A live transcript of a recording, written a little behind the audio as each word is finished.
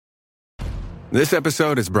This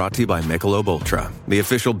episode is brought to you by Michelob Ultra, the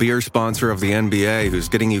official beer sponsor of the NBA, who's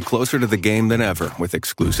getting you closer to the game than ever with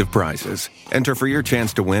exclusive prizes. Enter for your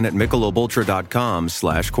chance to win at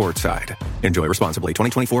MichelobUltra.com/courtside. Enjoy responsibly.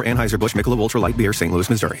 2024 Anheuser-Busch Michelob Ultra Light Beer, St. Louis,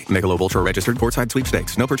 Missouri. Michelob Ultra registered courtside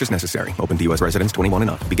sweepstakes. No purchase necessary. Open to U.S. residents 21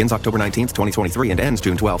 and up. Begins October 19th, 2023 and ends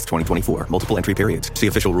June 12th, 2024. Multiple entry periods. See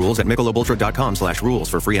official rules at MichelobUltra.com/rules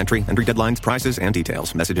for free entry, entry deadlines, prices, and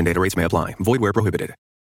details. Message and data rates may apply. Void where prohibited.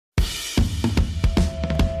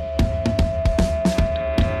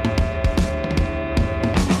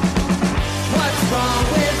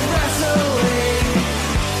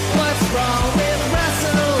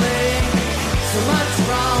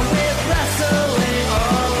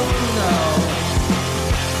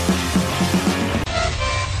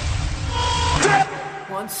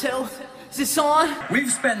 So, is this on?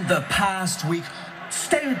 We've spent the past week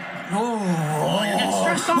studying. Oh, you're getting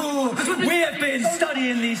stressed out? We have been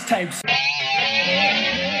studying these tapes.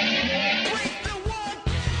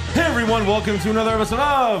 Hey everyone, welcome to another episode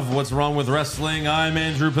of What's Wrong with Wrestling. I'm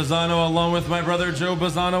Andrew Pisano, along with my brother Joe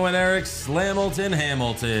Pisano and Eric Slamilton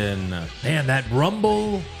Hamilton. Man, that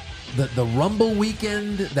Rumble, the Rumble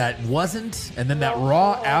weekend that wasn't, and then that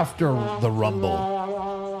Raw after the Rumble.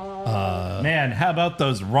 Man, how about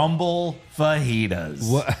those Rumble fajitas?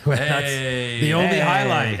 That's the only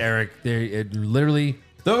highlight, Eric. It literally.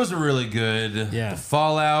 Those are really good. Yeah. The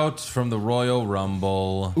fallout from the Royal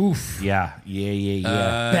Rumble. Oof. Yeah.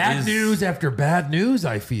 Bad news after bad news,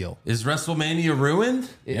 I feel. Is WrestleMania ruined?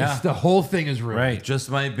 The whole thing is ruined. Right. It just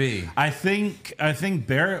might be. I think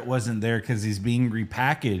Barrett wasn't there because he's being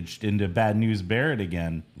repackaged into Bad News Barrett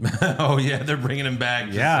again. Oh, yeah, they're bringing him back.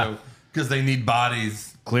 Because they need bodies.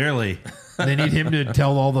 Clearly. They need him to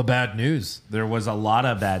tell all the bad news. There was a lot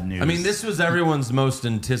of bad news. I mean, this was everyone's most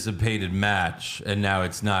anticipated match, and now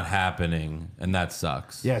it's not happening, and that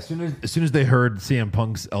sucks. Yeah, as soon as they heard CM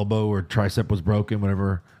Punk's elbow or tricep was broken,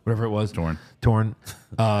 whatever it was, torn.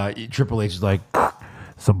 Triple H is like,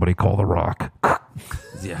 somebody call The Rock.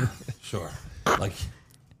 Yeah, sure. Like,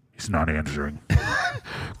 he's not answering.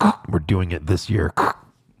 We're doing it this year.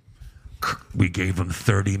 We gave him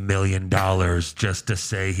 $30 million just to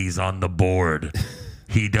say he's on the board.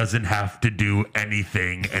 He doesn't have to do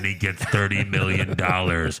anything, and he gets $30 million.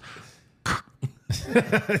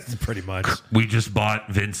 It's pretty much. We just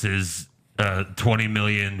bought Vince's 20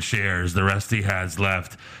 million shares, the rest he has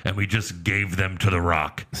left, and we just gave them to The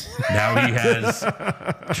Rock. Now he has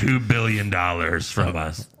 $2 billion from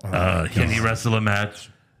us. Can he wrestle a match?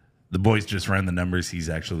 the boys just ran the numbers. He's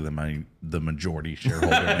actually the majority shareholder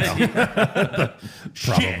now.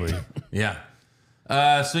 Probably. Yeah.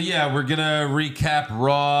 So yeah, we're gonna recap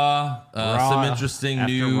Raw, some interesting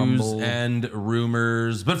news Rumble. and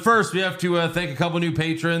rumors. But first, we have to thank a couple new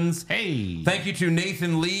patrons. Hey, Thank you to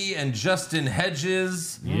Nathan Lee and Justin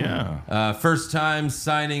Hedges. yeah. First time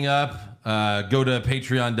signing up. Go to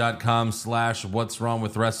patreon.com/What's Wrong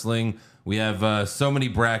with Wrestling. We have so many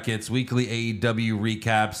brackets, weekly AEW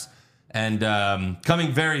recaps, and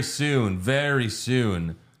coming very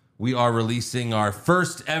soon, we are releasing our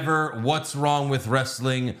first ever What's Wrong with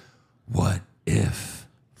Wrestling. What if?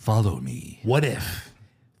 Follow me. What if?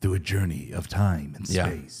 Through a journey of time and Yeah.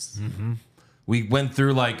 space. Mm-hmm. We went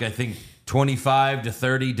through I think 25 to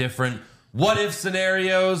 30 different what if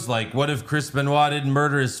scenarios. Like, what if Chris Benoit didn't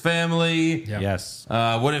murder his family? Yep. Yes.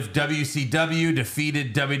 What if WCW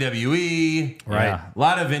defeated WWE? Right. Yeah. A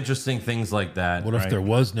lot of interesting things like that. What if Right. there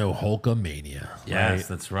was no Hulkamania? Yes, Right.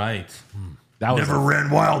 that's right. That was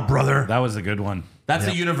Ran wild, brother. that was a good one. That's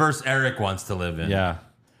a universe Eric wants to live in. Yeah.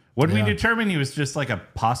 What did Yeah. we determine? He was just like a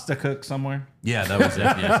pasta cook somewhere? Yeah, that was it.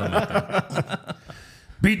 Yeah, something like that.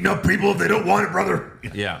 Beating up people if they don't want it, brother.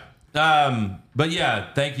 Yeah. But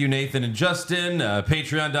yeah, thank you, Nathan and Justin.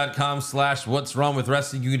 Patreon.com/What's Wrong with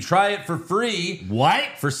Wrestling. You can try it for free. What?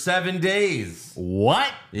 For 7 days.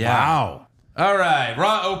 What? Yeah. Wow. All right.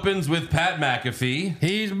 Raw opens with Pat McAfee.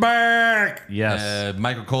 He's back. Yes.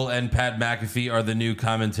 Michael Cole and Pat McAfee are the new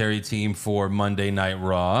commentary team for Monday Night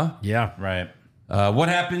Raw. Yeah. Right. What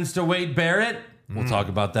happens to Wade Barrett? We'll talk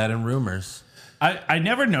about that in rumors. I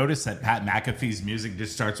never noticed that Pat McAfee's music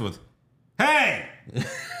just starts with, "Hey,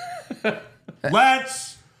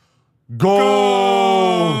 let's go."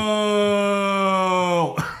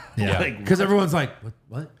 Yeah. Like, Because everyone's like,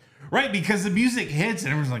 what? right, because the music hits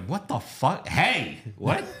and everyone's like, "What the fuck? Hey,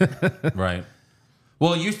 what?" Right.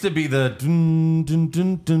 Well, it used to be the dun, dun,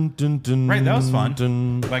 dun, dun, dun, dun, Right, that was fun.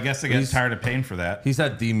 dun. But I guess I got tired of paying for that. He's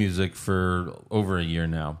had theme music for over a year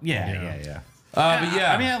now. Yeah. But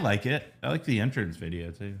yeah, I mean, I like it. I like the entrance video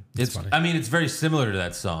too. it's funny. I mean, it's very similar to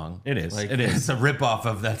that song. It is. Like, It is. It's a ripoff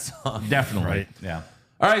of that song. Definitely. Right. Yeah.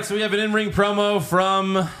 All right, so we have an in-ring promo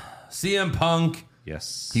from CM Punk.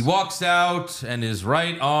 Yes. He walks out, and his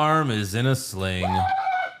right arm is in a sling.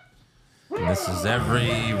 And this is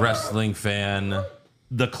every wrestling fan.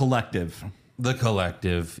 The collective. The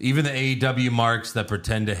collective. Even the AEW marks that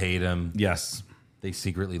pretend to hate him. Yes. They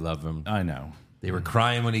secretly love him. I know. They were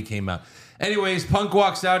crying when he came out. Anyways, Punk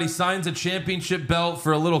walks out. He signs a championship belt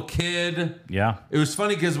for a little kid. Yeah. It was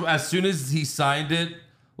funny because as soon as he signed it,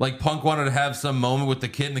 like Punk wanted to have some moment with the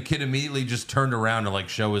kid, and the kid immediately just turned around to like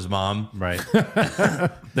show his mom. Right.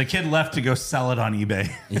 The kid left to go sell it on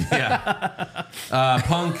eBay. Yeah.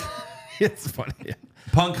 Punk. It's funny.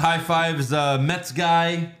 Punk high fives Mets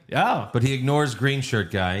guy. Yeah. But he ignores green shirt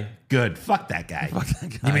guy. Good. Fuck that guy.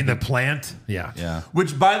 You mean the plant? Yeah. Yeah.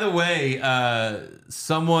 Which, by the way,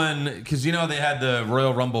 someone, because you know they had the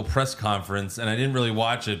Royal Rumble press conference, and I didn't really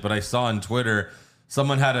watch it, but I saw on Twitter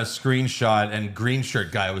someone had a screenshot, and green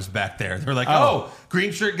shirt guy was back there. They're like, "Oh,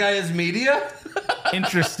 green shirt guy is media."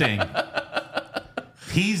 Interesting.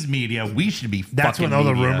 He's media. We should be. That's fucking when all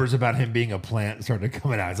the media. rumors about him being a plant started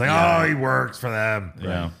coming out. It's like, oh, he works for them.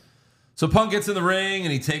 Yeah. So Punk gets in the ring,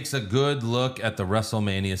 and he takes a good look at the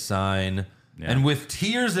WrestleMania sign, and with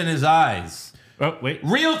tears in his eyes, Oh wait.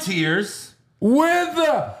 real tears. With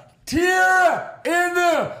a tear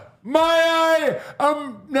in my eye,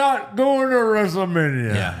 I'm not going to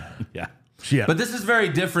WrestleMania. Yeah. Yeah. Shit. But this is very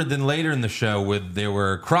different than later in the show with there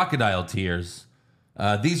were crocodile tears.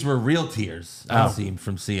 These were real tears, it seemed,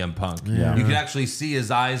 from CM Punk. Yeah. You could actually see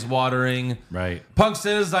his eyes watering. Right. Punk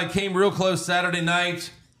says, I came real close Saturday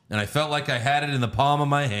night, and I felt like I had it in the palm of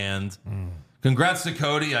my hand. Congrats to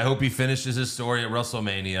Cody. I hope he finishes his story at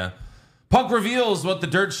WrestleMania. Punk reveals what the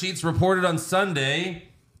dirt sheets reported on Sunday.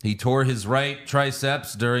 He tore his right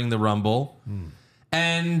triceps during the Rumble.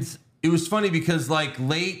 And it was funny because, like,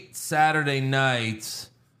 late Saturday night,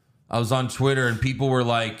 I was on Twitter, and people were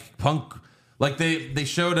like, Punk... Like, they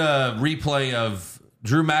showed a replay of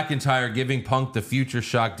Drew McIntyre giving Punk the Future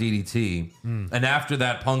Shock DDT. And after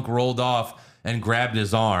that, Punk rolled off and grabbed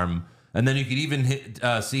his arm. And then you could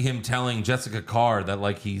even see him telling Jessica Carr that,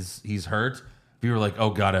 like, he's hurt. People were like,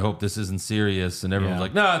 oh, God, I hope this isn't serious. And everyone's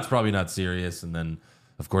like, no, it's probably not serious. And then,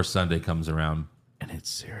 of course, Sunday comes around. And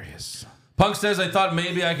it's serious. Punk says, I thought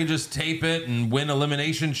maybe I could just tape it and win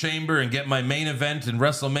Elimination Chamber and get my main event in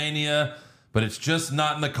WrestleMania. But it's just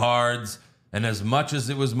not in the cards. And as much as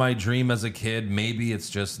it was my dream as a kid, maybe it's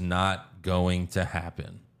just not going to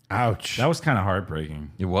happen. Ouch. That was kind of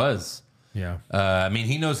heartbreaking. It was. Yeah. I mean,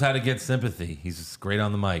 he knows how to get sympathy. He's great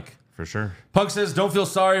on the mic. For sure. Punk says, don't feel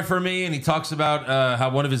sorry for me. And he talks about how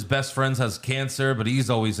one of his best friends has cancer, but he's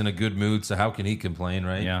always in a good mood. So how can he complain,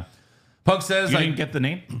 right? Yeah. Punk says, You didn't get the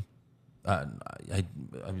name? I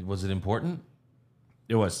mean, was it important?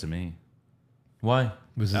 It was to me. Why?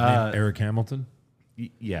 Was his name Eric Hamilton?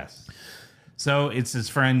 Yes. So it's his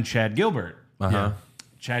friend Chad Gilbert. Uh-huh.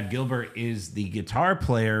 Chad Gilbert is the guitar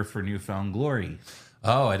player for Newfound Glory.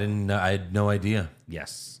 Oh, I didn't know. I had no idea.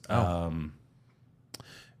 Yes.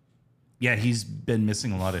 Yeah, he's been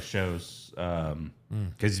missing a lot of shows because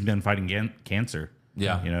he's been fighting cancer.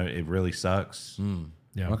 Yeah. You know, it really sucks.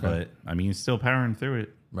 Yeah. Okay. But, I mean, he's still powering through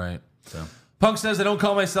it. Right. So Punk says, I don't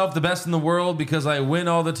call myself the best in the world because I win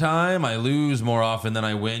all the time. I lose more often than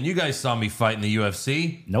I win. You guys saw me fight in the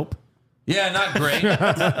UFC. Nope. Yeah, not great.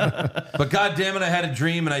 But God damn it, I had a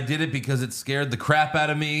dream and I did it because it scared the crap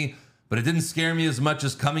out of me. But it didn't scare me as much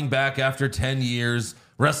as coming back after 10 years.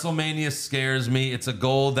 WrestleMania scares me. It's a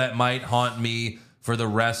goal that might haunt me for the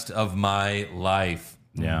rest of my life.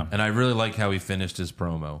 Yeah. And I really like how he finished his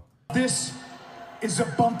promo. This is a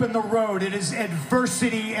bump in the road. It is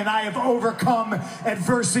adversity, and I have overcome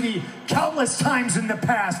adversity countless times in the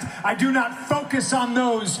past. I do not focus on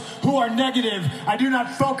those who are negative. I do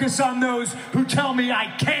not focus on those who tell me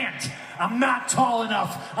I can't. I'm not tall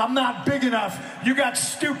enough. I'm not big enough. You got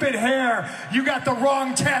stupid hair. You got the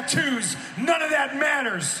wrong tattoos. None of that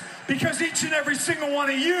matters, because each and every single one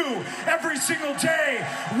of you, every single day,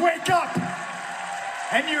 wake up,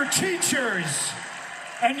 and your teachers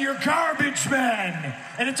and your garbage men.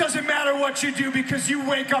 And it doesn't matter what you do, because you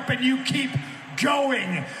wake up and you keep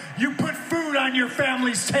going. You put food on your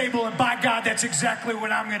family's table, and by God, that's exactly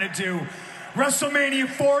what I'm gonna do. WrestleMania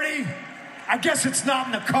 40, I guess it's not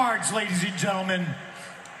in the cards, ladies and gentlemen.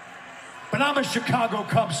 But I'm a Chicago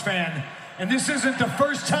Cubs fan, and this isn't the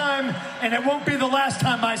first time, and it won't be the last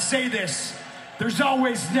time I say this. There's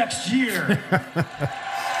always next year.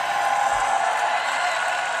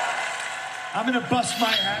 I'm gonna bust my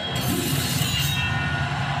hat.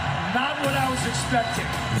 Not what I was expecting.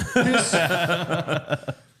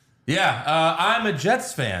 Yeah, I'm a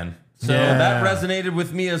Jets fan. So that resonated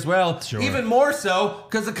with me as well. Sure. Even more so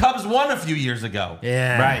because the Cubs won a few years ago.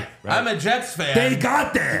 Yeah. Right. I'm a Jets fan. They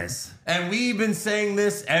got this. And we've been saying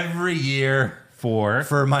this every year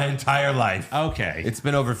for my entire life. Okay. It's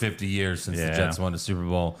been over 50 years since the Jets won the Super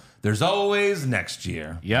Bowl. There's always next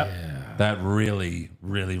year. Yep. Yeah. That really,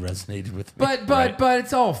 really resonated with me. But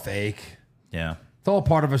it's all fake. Yeah. It's all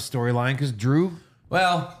part of a storyline because Drew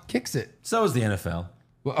Well, kicks it. so is the NFL.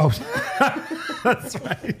 Well, oh, that's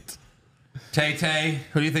right. Tay,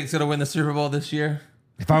 who do you think's going to win the Super Bowl this year?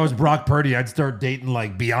 If I was Brock Purdy, I'd start dating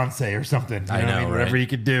like Beyonce or something. You I know what know, I mean? right? Whatever he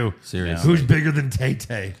could do. Seriously. Who's bigger than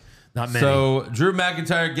Tay? Not many. So Drew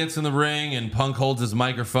McIntyre gets in the ring and Punk holds his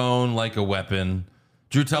microphone like a weapon.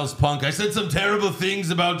 Drew tells Punk, I said some terrible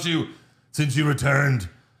things about you since you returned,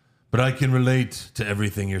 but I can relate to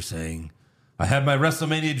everything you're saying. I had my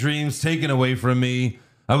WrestleMania dreams taken away from me.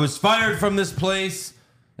 I was fired from this place.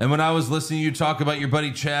 And when I was listening to you talk about your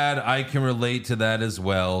buddy Chad, I can relate to that as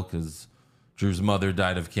well because Drew's mother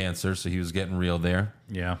died of cancer, so he was getting real there.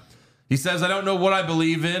 Yeah. He says, I don't know what I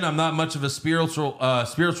believe in. I'm not much of a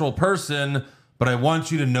spiritual person, but I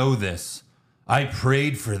want you to know this. I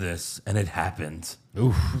prayed for this, and it happened.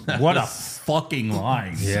 Oof. What a fucking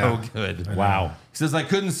line. So good. Wow. He says, I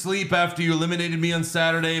couldn't sleep after you eliminated me on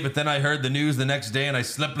Saturday, but then I heard the news the next day, and I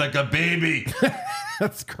slept like a baby.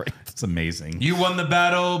 That's great. It's amazing. You won the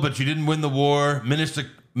battle, but you didn't win the war.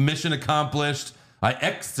 Mission accomplished. I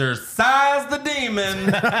exorcised the demon.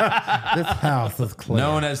 This house is clean.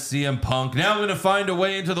 Known as CM Punk. Now I'm going to find a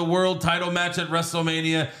way into the world title match at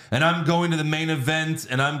WrestleMania, and I'm going to the main event,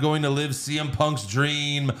 and I'm going to live CM Punk's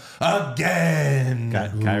dream again.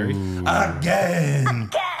 Got Kyrie.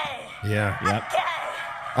 Again. Yeah. Yep.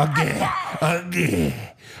 Again.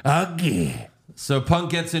 So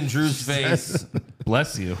Punk gets in Drew's face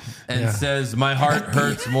Bless you. and says, my heart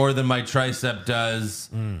hurts more than my tricep does.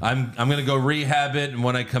 I'm going to go rehab it, and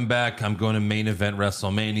when I come back, I'm going to main event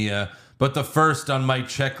WrestleMania. But the first on my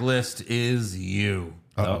checklist is you.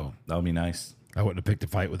 Oh, that would be nice. I wouldn't have picked a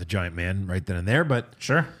fight with a giant man right then and there, but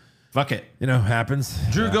Sure. Fuck it. happens.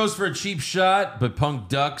 Drew goes for a cheap shot, but Punk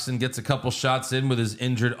ducks and gets a couple shots in with his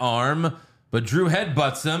injured arm. But Drew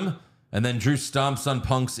headbutts him, and then Drew stomps on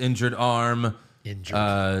Punk's injured arm.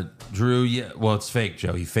 Drew, well, it's fake,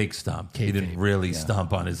 Joe. He fake stomped. He didn't really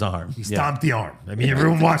stomp on his arm. He stomped the arm. I mean,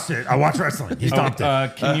 everyone watched it. I watched wrestling. He stomped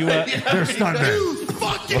it. Can you? They're stunt men.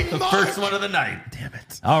 The first one of the night. Damn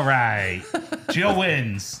it. All right. Jill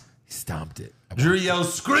wins. He stomped it. Drew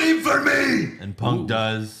yells, "Scream for me!" And Punk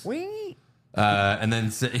does. And then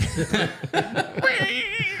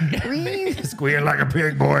Squeal like a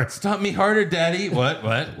pig, boy. stomp me harder, Daddy. What?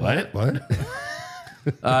 What?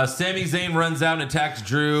 Sami Zayn runs out and attacks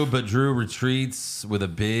Drew, but Drew retreats with a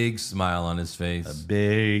big smile on his face.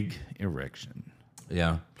 Big erection.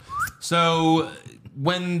 Yeah. So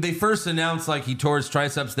when they first announced like he tore his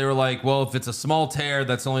triceps, they were like, well, if it's a small tear,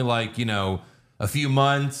 that's only like, a few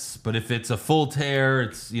months. But if it's a full tear,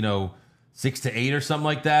 it's, 6 to 8 or something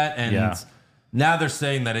like that. And now they're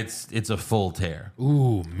saying that it's a full tear.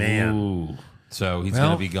 Ooh, man. Ooh. So he's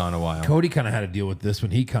going to be gone a while. Cody kind of had to deal with this when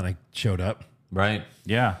he kind of showed up. Right?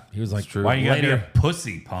 Yeah. He was like, true. Why you gotta be later. a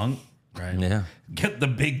pussy, Punk? Right. Yeah. Get the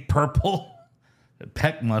big purple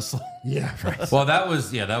pec muscle. Yeah, right. Well, that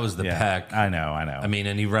was the pec. I know. I mean,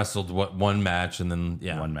 and he wrestled one match and then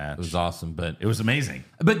One match. It was awesome, but It was amazing.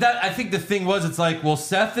 that I think the thing was, it's like, well,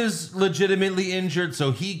 Seth is legitimately injured,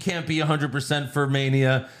 so he can't be 100% for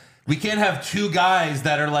Mania. We can't have two guys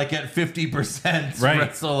that are like at 50% Right.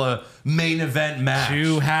 wrestle a main event match.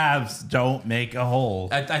 Two halves don't make a whole.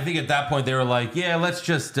 I think at that point they were like, yeah, let's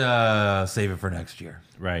just save it for next year.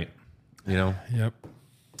 Right. Yep.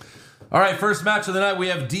 All right, first match of the night, we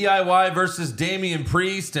have DIY versus Damian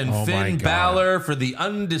Priest and Oh my Finn God. Balor for the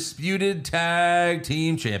Undisputed Tag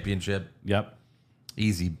Team Championship. Yep.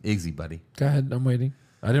 Easy, buddy. Go ahead. I'm waiting.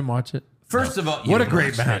 I didn't watch it. First of all, you What a didn't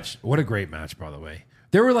great watch match. What a great match, by the way.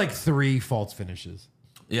 There were like 3 false finishes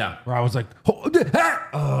it. Yeah. where I was like, Joe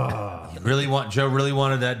really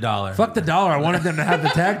wanted that dollar. fuck the dollar. I wanted them to have the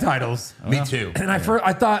tag titles. Me too. And I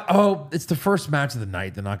thought, oh, it's the first match of the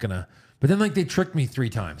night. They're not going to. But then like they tricked me 3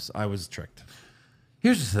 times. I was tricked.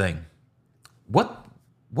 Here's the thing. What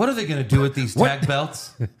are they going to do with these tag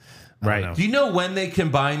belts? Right. Do you know when they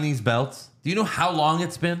combine these belts? Do you know how long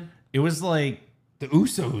it's been? It was like The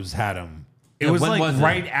Usos had them. it was when like was it?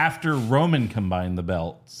 right after Roman combined the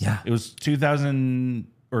belts. Yeah. It was 2000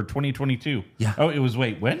 or 2022. Yeah. Oh, it was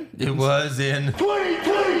when? It was in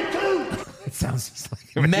It sounds just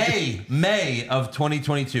like May of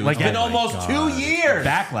 2022. Like, It's been oh my almost 2 years.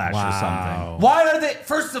 Backlash or something. Why are they?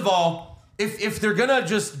 First of all, if they're gonna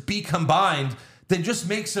just be combined, then just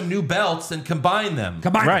make some new belts and combine them.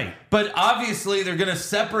 Right. But obviously they're going to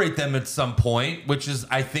separate them at some point, which is,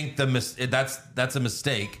 I think, that's a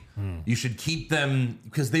mistake. You should keep them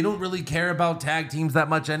because they don't really care about tag teams that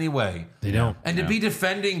much anyway. They don't. And to be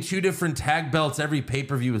defending 2 different tag belts every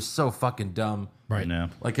pay-per-view is so fucking dumb. Right. No.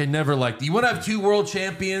 Like, I never liked. You want to have 2 world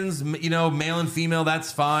champions, male and female,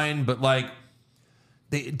 that's fine. But like,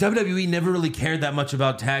 WWE never really cared that much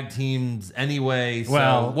about tag teams anyway. So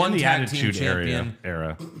Well, one in the tag team Attitude champion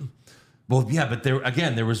era. Well, yeah, but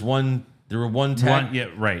there was one. There were one tag. Yeah,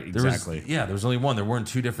 right. Exactly. There was only one. There weren't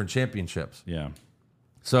 2 different championships. Yeah.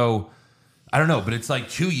 So I don't know, but it's like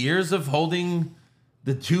 2 years of holding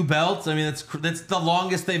the 2 belts. I mean, that's the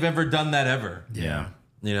longest they've ever done that ever. Yeah.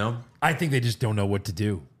 I think they just don't know what to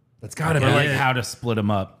do. That's got to be Or like it. how to split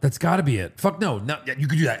them up. That's got to be it. Fuck no. You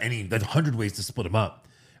could do that there's 100 ways to split them up.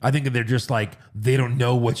 I think that they're just like, they don't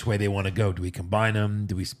know which way they want to go. Do we combine them?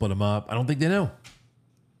 Do we split them up? I don't think they know.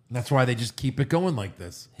 And that's why they just keep it going like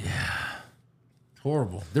this. Yeah.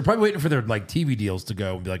 Horrible. They're probably waiting for their like TV deals to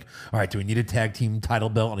go and be like, all right, do we need a tag team title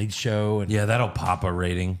belt on each show? And Yeah, that'll pop a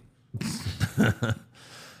rating.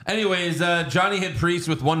 Anyways, Johnny hit Priest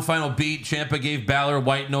with one final beat. Ciampa gave Balor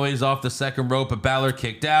white noise off the second rope, but Balor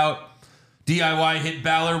kicked out. DIY hit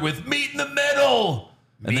Balor with meat in the middle.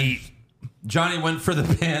 And then Johnny went for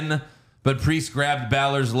the pin, but Priest grabbed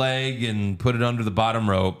Balor's leg and put it under the bottom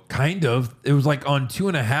rope. kind of. It was like on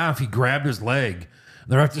 2.5, he grabbed his leg. And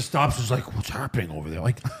the ref just stops and was like, what's happening over there?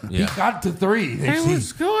 Like, Yeah. he got to 3.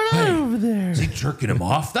 What's going on over there? Is he jerking him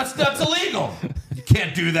off? That's illegal. You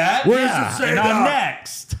can't do that. Where does it say And that? on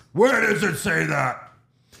next. Where does it say that?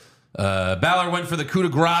 Balor went for the coup de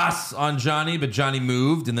grace on Johnny, but Johnny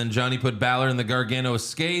moved, and then Johnny put Balor in the Gargano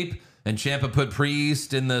escape, and Ciampa put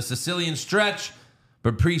Priest in the Sicilian stretch,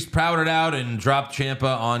 but Priest powdered out and dropped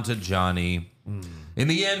Ciampa onto Johnny. In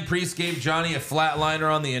the end, Priest gave Johnny a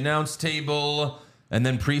flatliner on the announce table, and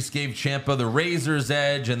then Priest gave Ciampa the Razor's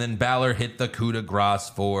Edge, and then Balor hit the coup de grace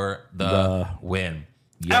for the win.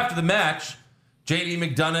 After the match, JD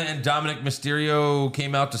McDonough and Dominic Mysterio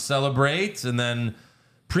came out to celebrate, and then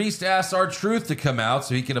Priest asked R-Truth to come out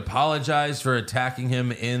so he could apologize for attacking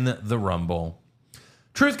him in the Rumble.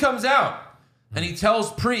 Truth comes out, and he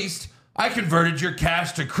tells Priest, I converted your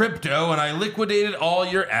cash to crypto, and I liquidated all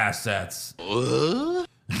your assets.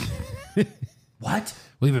 What?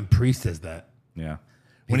 Well, even Priest says that. Yeah.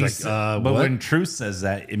 He's When like, but what? when Truth says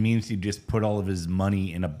that, it means he just put all of his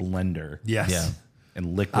money in a blender. Yes. Yeah. And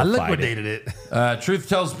I liquidated liquidated it. Truth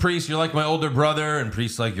tells Priest, you're like my older brother, and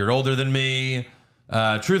Priest's like, you're older than me.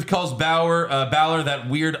 Truth calls Balor that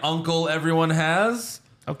weird uncle everyone has.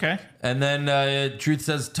 Okay. And then Truth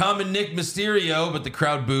says, Tom and Nick Mysterio, but the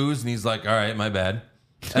crowd boos, and he's like, all right, my bad.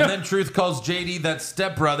 And then Truth calls JD that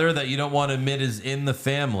stepbrother that you don't want to admit is in the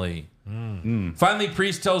family. Finally,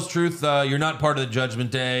 Priest tells Truth, you're not part of the Judgment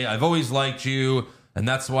Day. I've always liked you, and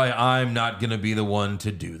that's why I'm not going to be the one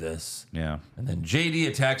to do this. Yeah. And then JD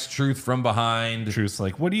attacks Truth from behind. Truth's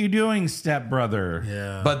like, what are you doing, stepbrother?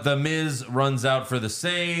 Yeah. But the Miz runs out for the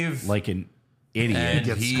save. Like an idiot. and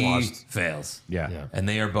gets he squashed. fails. Yeah. And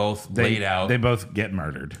they are both laid out. They both get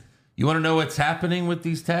murdered. You want to know what's happening with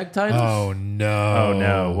these tag titles? Oh, no. Oh,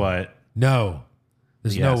 no. What? No.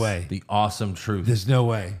 There's Yes. no way. The awesome Truth There's no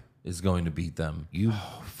way. is going to beat them You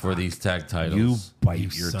for these tag titles. you bite You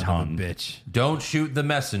your son tongue. of a bitch. Don't shoot the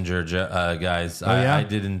messenger, guys. yeah? I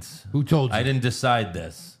didn't. Who told you? I didn't decide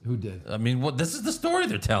this. Who did? I mean, this is the story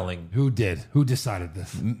they're telling. Who did? Who decided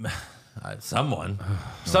this? Someone,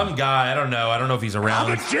 some guy. I don't know. I don't know if he's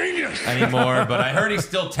around anymore. But I heard he's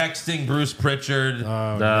still texting Bruce Pritchard.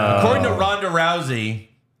 According to Ronda Rousey,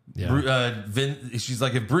 she's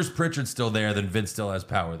like, if Bruce Pritchard's still there, then Vince still has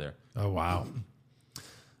power there. Oh, wow.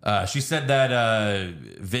 She said that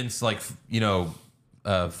Vince, put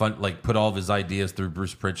all of his ideas through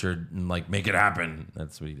Bruce Pritchard and make it happen.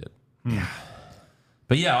 That's what he did.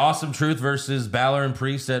 But yeah, Awesome Truth versus Balor and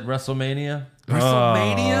Priest at WrestleMania.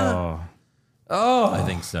 WrestleMania? Oh, I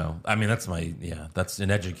think so. I mean, that's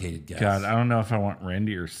an educated guess. God, I don't know if I want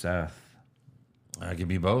Randy or Seth. I could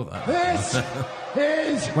be both.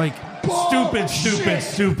 Is Like,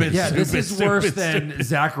 Stupid. yeah, this is stupid, worse stupid. than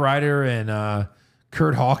Zack Ryder and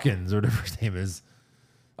Kurt Hawkins, or whatever his name is.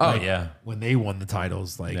 Oh, yeah. When they won the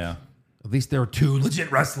titles. Yeah. At least there were two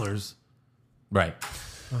legit wrestlers. Right.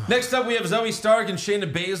 Next up, we have Zoe Stark and Shayna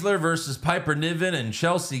Baszler versus Piper Niven and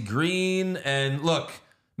Chelsea Green. And look,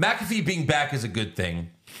 McAfee being back is a good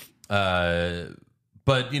thing. But,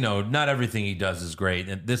 not everything he does is great.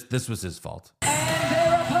 And this was his fault. And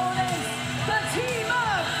their opponents, the team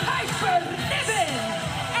of Piper Niven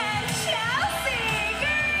and Chelsea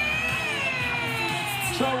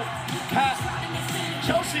Green. So, Pat,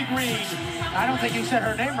 I don't think you said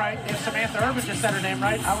her name right. If Samantha Urban just said her name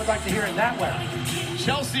right, I would like to hear it that way.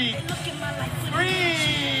 Chelsea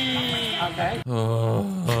Green. Okay. Shut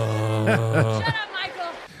up, Michael.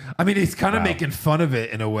 I mean, he's kind of making fun of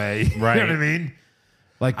it in a way. Right. You know what I mean?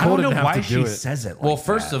 Like, I Cole don't know didn't have why to do she it. says it like Well,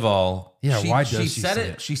 first of all, Yeah, why does she said say it?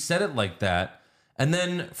 it? She said it like that, and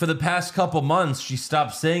then for the past couple months, she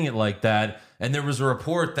stopped saying it like that. And there was a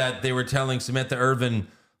report that they were telling Samantha Irvin,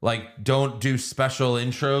 like, don't do special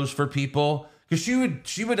intros for people, because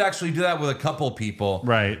she would actually do that with a couple people.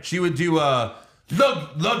 Right. She would do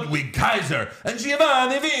Ludwig Kaiser and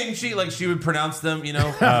Giovanni Vinci, like she would pronounce them, you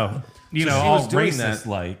know. Oh, you So know, she all was doing racist that.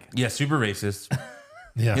 like. Yeah, super racist.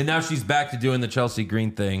 Yeah. And now she's back to doing the Chelsea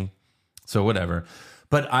Green thing. So whatever.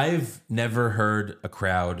 But I've never heard a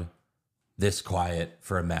crowd this quiet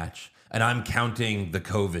for a match. And I'm counting the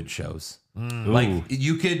COVID shows. Like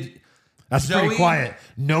you could. That's pretty quiet.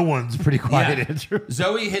 No one's pretty quiet, Andrew.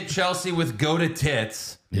 Zoe hit Chelsea with go to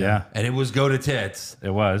tits. Yeah, And it was go to tits. it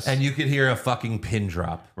was. And you could hear a fucking pin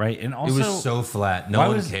drop. right, and also It was so flat. No why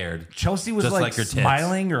one was- cared. Chelsea was Just like, like her tits.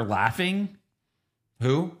 smiling or laughing.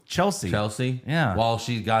 Who? Chelsea. Chelsea? Yeah. While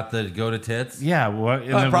she got the go to tits? Yeah, what?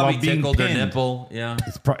 Probably tickled her nipple. Yeah.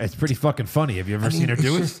 It's pretty fucking funny. Have you ever seen her it's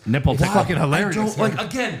do it? just- Nipple It's tickle. fucking I hilarious. don't like,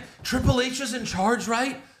 again, Triple H is in charge,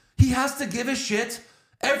 right? He has to give a shit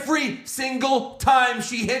every single time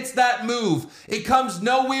she hits that move. It comes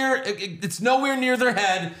nowhere. It's nowhere near their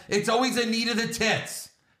head. It's always a knee to the tits.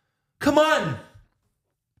 Come on.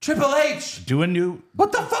 Triple H. Do a new.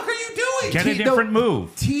 What the fuck are you doing? Get a different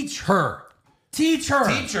move. Teach her. Teach her.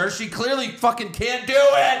 Teach her. She clearly fucking can't do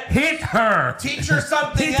it. Hit her. Teach her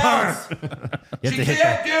something Hit her. else. You have She to hit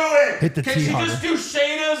can't do it. hit the Can T she harder. just do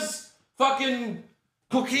Shayna's fucking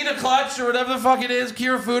coquina clutch or whatever the fuck it is,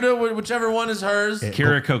 Kirifuda, whichever one is hers?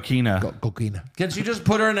 Kira Kokina. Cocaine. Can she just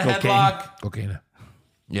put her in a Cocaine. headlock? Cocaine.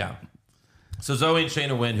 Yeah. So Zoe and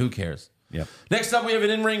Shayna win. Who cares? Yep. Next up, we have an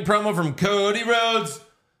in-ring promo from Cody Rhodes.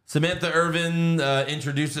 Samantha Irvin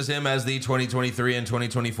introduces him as the 2023 and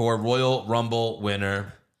 2024 Royal Rumble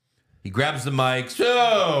winner. He grabs the mic.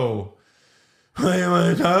 So, what do you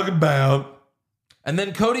want to talk about? And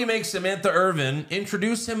then Cody makes Samantha Irvin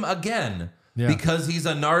introduce him again because he's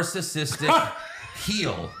a narcissistic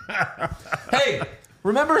heel. Hey,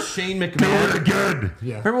 remember Shane McMahon? Good.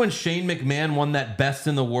 Yeah. Remember when Shane McMahon won that Best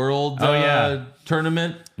in the World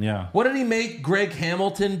tournament? Yeah. What did he make Greg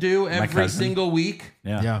Hamilton do every cousin. single week?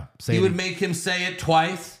 Yeah. Yeah. He would make him say it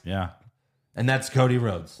twice, Yeah. and that's Cody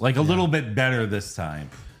Rhodes. Like a little bit better this time.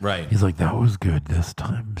 Right. He's like, that was good this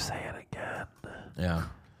time. Say it again. Yeah.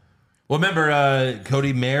 Well, remember,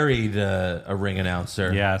 Cody married a ring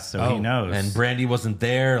announcer. Yeah, so he knows. And Brandy wasn't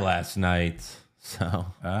there last night. So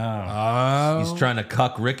he's trying to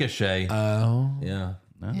cuck Ricochet. Oh. Yeah.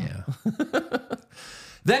 Yeah.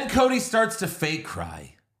 Then Cody starts to fake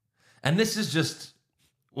cry. And this is just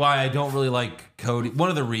why I don't really like Cody. One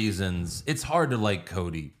of the reasons it's hard to like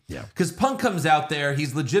Cody. Yeah. Because Punk comes out there,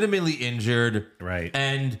 he's legitimately injured. Right.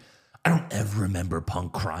 And I don't ever remember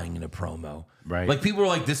Punk crying in a promo. Right. Like people were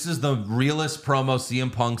like, this is the realest promo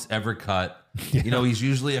CM Punk's ever cut. Yeah. You know, he's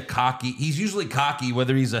usually cocky,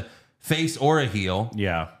 whether he's a face or a heel.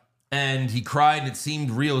 Yeah. And he cried and it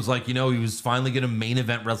seemed real. It was like, you know, he was finally going to main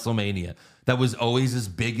event WrestleMania. That was always his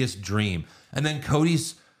biggest dream. And then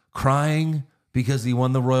Cody's crying because he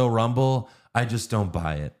won the Royal Rumble. I just don't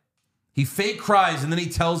buy it. He fake cries and then he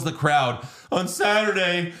tells the crowd, on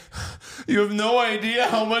Saturday, you have no idea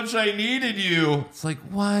how much I needed you. It's like,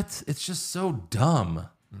 what? It's just so dumb.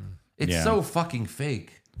 It's Yeah. so fucking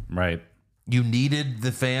fake. Right. You needed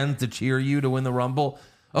the fans to cheer you to win the Rumble?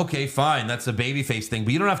 Okay, fine. That's a babyface thing,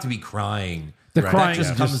 but you don't have to be crying. The That crying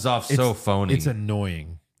just is comes off so it's- phony. It's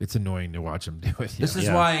annoying. It's annoying to watch him do it. This is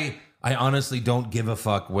Yeah. why I honestly don't give a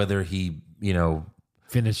fuck whether he, you know,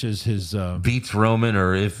 Finishes his beats Roman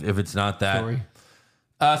or if it's not that. story.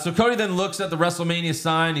 So Cody then looks at the WrestleMania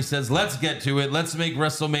sign. He says, let's get to it. Let's make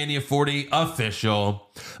WrestleMania 40 official.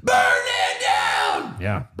 Burn it down!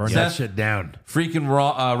 Yeah. Burn Seth- that shit down. Freaking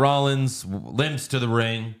Rollins limps to the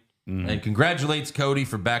ring and congratulates Cody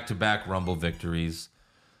for back-to-back Rumble victories.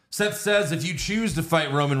 Seth says, if you choose to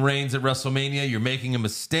fight Roman Reigns at WrestleMania, you're making a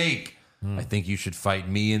mistake. I think you should fight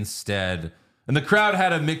me instead. And the crowd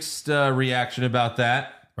had a mixed reaction about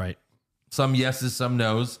that. Right. Some yeses, some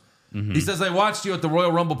nos. He says, I watched you at the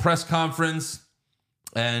Royal Rumble press conference,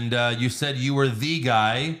 and you said you were the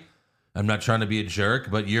guy. I'm not trying to be a jerk,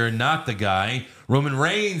 but you're not the guy. Roman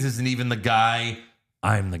Reigns isn't even the guy.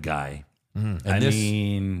 I'm the guy. And I this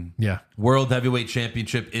mean, Yeah, World Heavyweight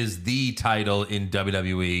Championship is the title in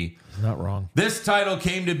WWE. not wrong. This title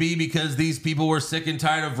came to be because these people were sick and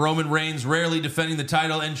tired of Roman Reigns rarely defending the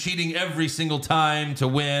title and cheating every single time to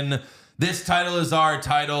win. This title is our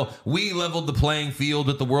title. We leveled the playing field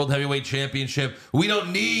with the World Heavyweight Championship. We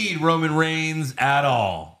don't need Roman Reigns at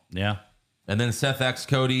all. yeah. And then Seth asks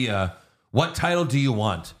Cody, what title do you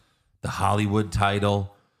want? The Hollywood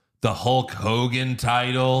title? The Hulk Hogan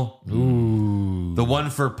title? Ooh. The one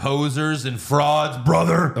for posers and frauds,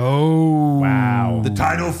 brother? Oh, Wow. The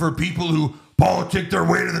title for people who politic their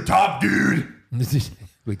way to the top, dude?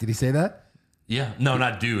 Wait, did he say that? Yeah. No,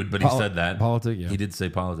 not dude, but he said that. Politic, yeah. He did say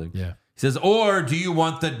politic. Yeah. He says, or do you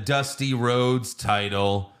want the Dusty Rhodes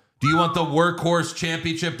title? Do you want the Workhorse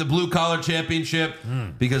Championship, the Blue Collar Championship?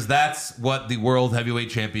 Because that's what the World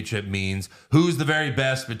Heavyweight Championship means. Who's the very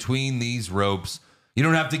best between these ropes? You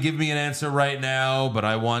don't have to give me an answer right now, but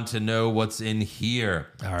I want to know what's in here.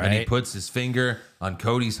 All And he right. puts his finger on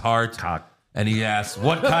Cody's heart, and he asks,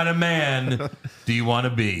 what kind of man do you want to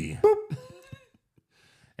be?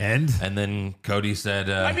 And then Cody said,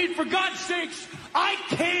 I mean, for God's sakes, I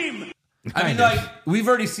came. I mean, like, we've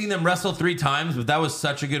already seen them wrestle 3 times, but that was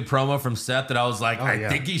such a good promo from Seth that I was like, I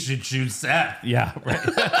think he should choose Seth. Yeah. Right.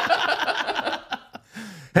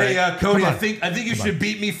 Hey, Cody, Come I on. think you should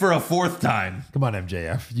beat me for a 4th time. come on,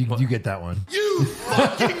 MJF, you get that one. You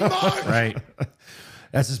fucking mark. Right.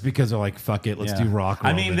 That's just because they're like, fuck it, let's Yeah. do Rock.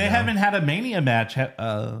 I mean, Roman they now. haven't had a Mania match.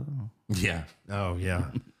 Yeah. Oh yeah.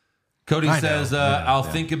 Cody I know. says, Yeah, I'll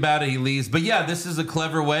yeah. think about it. He leaves. But yeah, this is a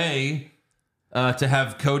clever way to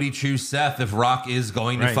have Cody choose Seth if Rock is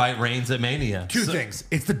going to Right. fight Reigns at Mania. Two things.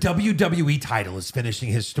 It's the WWE title is finishing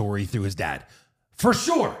his story through his dad. For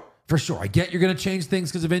sure. For sure. I get you're going to change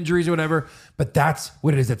things because of injuries or whatever, but that's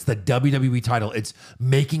what it is. It's the WWE title. It's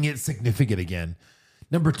making it significant again.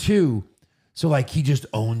 Number 2, so like he just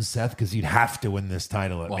owns Seth because he'd have to win this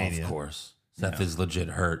title at Well, Mania. of course. Seth is legit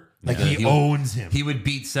hurt. Like he owns him. He would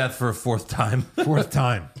beat Seth for a 4th time. 4th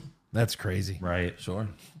time. That's crazy. Right. Sure.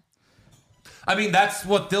 I mean, that's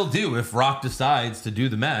what they'll do if Rock decides to do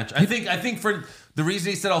the match. I think for the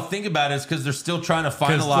reason he said I'll think about it is because they're still trying to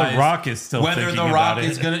finalize The Rock is still whether thinking the Rock about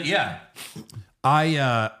is it. gonna. Yeah,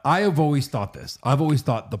 I have always thought this. I've always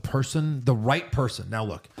thought the right person. Now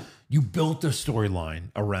look, you built a storyline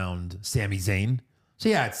around Sami Zayn. So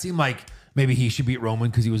yeah, it seemed like maybe he should beat Roman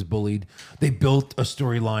because he was bullied. They built a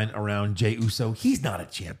storyline around Jey Uso. He's not a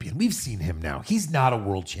champion. We've seen him now. He's not a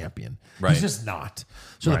world champion. Right. He's just not.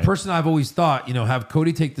 So the person I've always thought, have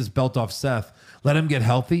Cody take this belt off Seth, let him get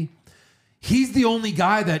healthy. He's the only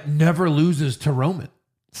guy that never loses to Roman,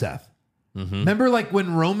 Seth. Remember like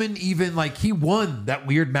when Roman even like he won that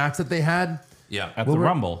weird match that they had? yeah, At the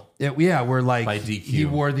Rumble. Yeah, where like By DQ. he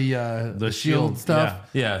wore the shield stuff.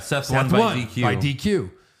 yeah. Seth Seth won by won DQ. by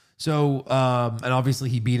DQ. So and obviously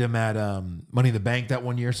he beat him at Money in the Bank that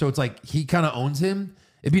one year. So it's like he kind of owns him.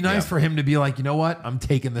 It'd be nice for him to be like, you know what? I'm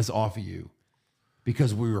taking this off of you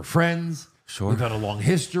because we were friends. Sure. We've had a long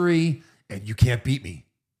history, and you can't beat me.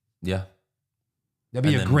 Yeah, That'd be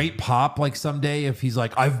And a then- great pop, like someday if he's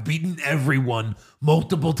like, I've beaten everyone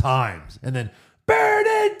multiple times, and then burn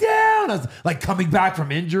it down, as, like coming back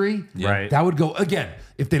from injury. Yeah. Right. That would go again.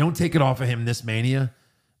 If they don't take it off of him this Mania,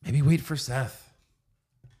 maybe wait for Seth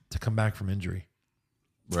to come back from injury.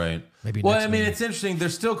 right. Maybe Well, next I mean, Mania. it's interesting. They're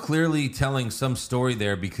still clearly telling some story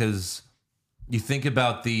there because you think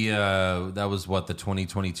about the that was what the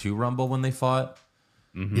 2022 Rumble when they fought.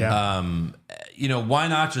 Yeah. Why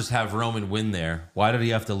not just have Roman win there? Why did he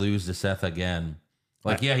have to lose to Seth again?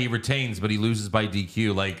 Like, yeah, he retains, but he loses by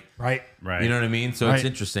DQ. Like, right. Right. you know what I mean? So it's Right.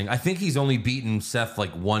 interesting. I think he's only beaten Seth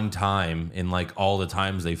like 1 time in like all the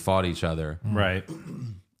times they fought each other. Right.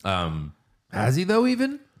 Has he though?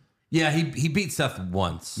 Even Yeah, he beat Seth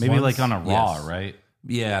once. Maybe Once? like on a Raw, Yes. right?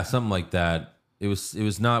 Yeah, something like that. It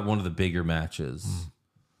was not one of the bigger matches.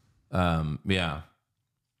 Yeah.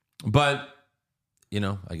 But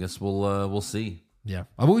I guess we'll see. yeah.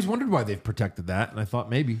 I've always wondered why they've protected that, and I thought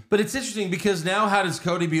maybe. But it's interesting because now how does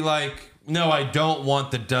Cody be like, no, I don't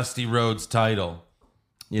want the Dusty Rhodes title?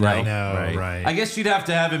 You know? I know, right? I guess you'd have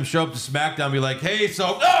to have him show up to SmackDown and be like, hey,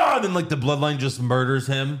 and then like the Bloodline just murders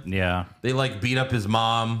him. Yeah. They like beat up his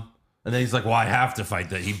mom. And then he's like, well, I have to fight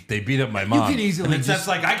that. They beat up my mom. can easily and then just- Seth's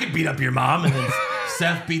like, I could beat up your mom. And then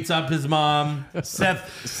Seth beats up his mom.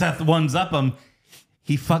 Seth ones up him.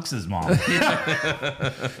 He fucks his mom.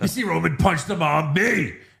 You see Roman punch the mom, me.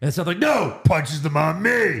 And it's not like, no, punches the mom,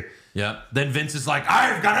 me. Yep. Then Vince is like,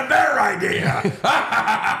 I've got a better idea.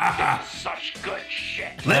 Such good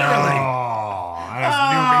shit. Literally.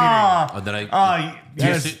 That Oh, did I?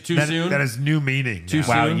 Too has soon? That is new meaning. Too now.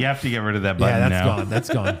 Wow, soon? you have to get rid of that button Yeah, now. that's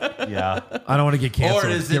gone. Yeah. I don't want to get canceled. Or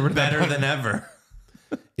is Get rid it of that better button. than ever?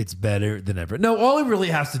 It's better than ever. No, all it really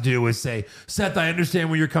has to do is say, Seth, I understand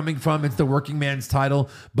where you're coming from. It's the working man's title,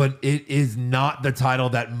 but it is not the title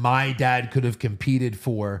that my dad could have competed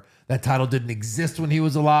for. That title didn't exist when he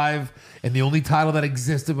was alive, and the only title that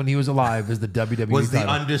existed when he was alive is the WWE Was the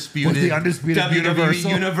title. undisputed, Was the undisputed WWE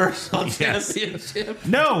Universal. Championship?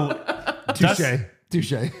 No.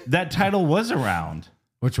 Touche. That title was around.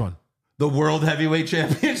 Which one? The World Heavyweight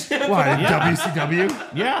Championship? Why? WCW?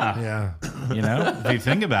 Yeah. Yeah. You know, if you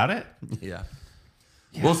think about it. Yeah.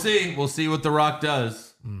 We'll see. We'll see what The Rock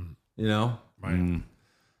does. You know? Right.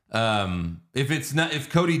 If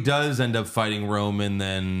Cody does end up fighting Roman,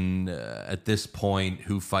 then at this point,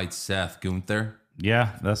 who fights Seth? Gunther? Yeah,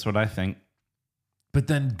 that's what I think. But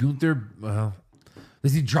then Gunther, well,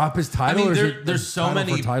 does he drop his I title? mean, or is it there's a so title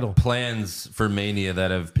many for title? plans for Mania that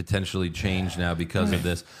have potentially changed now because of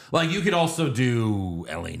this. Like, you could also do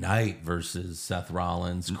LA Knight versus Seth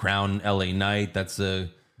Rollins, crown LA Knight. That's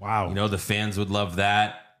Wow. You know, the fans would love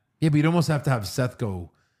that. Yeah, but you'd almost have to have Seth go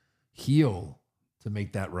heel to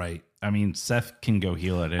make that right. I mean, Seth can go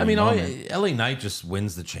heel at any I mean, moment. LA Knight just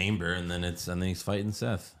wins the chamber, and then he's fighting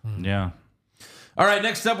Seth. Yeah. All right,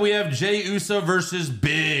 next up we have Jey Uso versus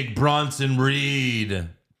Big Bronson Reed.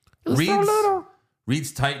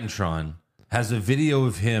 Reed's Titantron has a video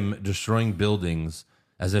of him destroying buildings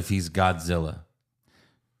as if he's Godzilla.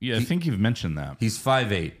 Yeah, I think you've mentioned that. He's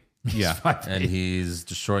 5'8", Yeah. and he's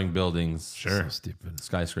destroying buildings. Sure. So stupid.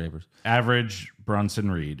 Skyscrapers. Average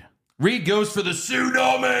Bronson Reed. Reed goes for the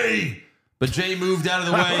tsunami, but Jay moved out of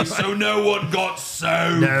the way so no one got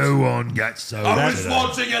soaked. No one gets so. I was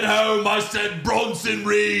watching at home. I said, Bronson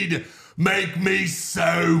Reed, make me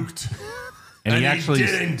soaked. And he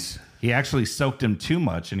didn't. He actually soaked him too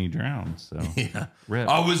much and he drowned. So Yeah. Rip.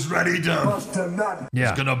 I was ready to. Yeah.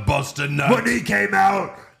 He's gonna bust a nut. When he came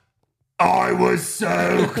out, I was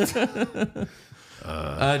soaked.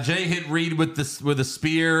 Jay hit Reed with a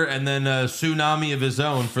spear and then a tsunami of his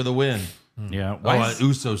own for the win. Yeah. An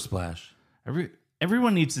Uso splash.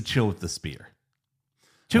 Everyone needs to chill with the spear.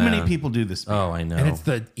 Too many people do the spear. Oh, I know. And it's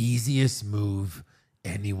the easiest move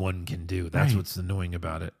anyone can do. That's Right. what's annoying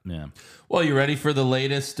about it. Yeah. Well, you ready for the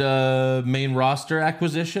latest main roster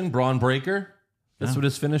acquisition, Braun Breaker? That's what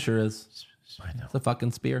his finisher is. I know. It's a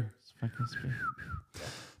fucking spear.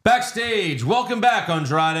 Backstage, welcome back,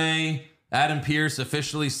 Andrade. Adam Pearce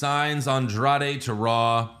officially signs Andrade to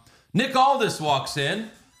Raw. Nick Aldis walks in,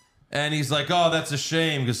 and he's like, oh, that's a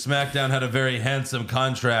shame, because SmackDown had a very handsome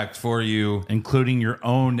contract for you. Including your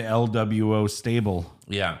own LWO stable.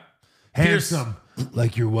 Yeah. Handsome,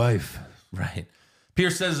 like your wife. Right.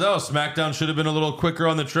 Pierce says, oh, SmackDown should have been a little quicker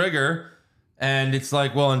on the trigger. And it's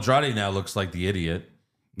like, well, Andrade now looks like the idiot.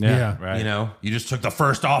 Yeah. Right. You know, you just took the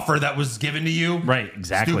first offer that was given to you. Right,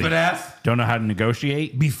 exactly. Stupid ass. Don't know how to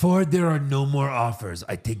negotiate. Before there are no more offers,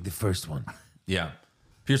 I take the first one. Yeah.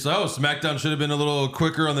 Pierce, oh, SmackDown should have been a little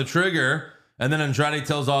quicker on the trigger. And then Andrade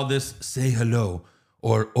tells all this, say hello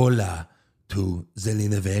or hola to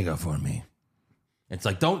Zelina Vega for me. It's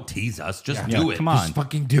like, don't tease us. Just do it. Come on. Just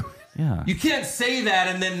fucking do it. Yeah. You can't say that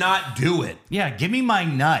and then not do it. Yeah, give me my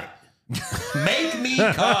nut. Make me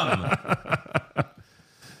come.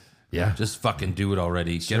 Yeah. Just fucking do it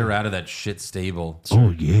already. Get her out of that shit stable.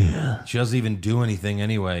 Oh, yeah. She doesn't even do anything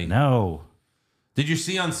anyway. No. Did you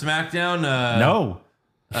see on SmackDown? No.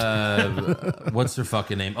 What's her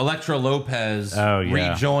fucking name? Elektra Lopez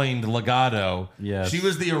rejoined Legado. Yes. She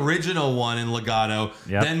was the original one in Legado.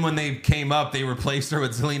 Yep. Then when they came up, they replaced her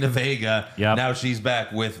with Zelina Vega. Yep. Now she's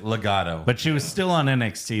back with Legado. But she was still on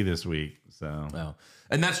NXT this week. So Oh.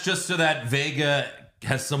 And that's just so that Vega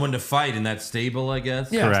has someone to fight in that stable, I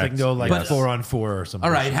guess. Yeah, so they can go like Yes. 4-on-4 or something.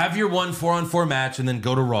 All right, have your 1 4-on-4 match and then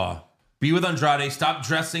go to Raw. Be with Andrade. Stop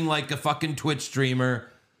dressing like a fucking Twitch streamer.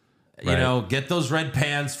 You Right. know, get those red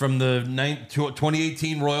pants from the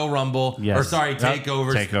 2018 Royal Rumble. Yes. Or sorry, Yep.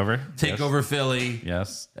 Takeover. Takeover. Takeover Philly.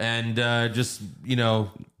 Yes. And just, you know,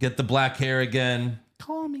 get the black hair again.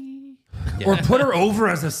 Call me. Or put her over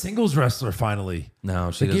as a singles wrestler finally.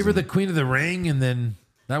 No, she They gave her the doesn't. Queen of the Ring and then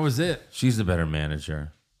that was it. She's the better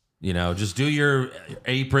manager. You know, just do your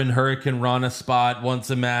apron Hurricane Rana spot once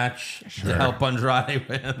a match to help Andrade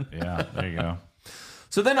win. Yeah, there you go.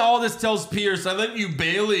 So then all this tells Pierce, I lent you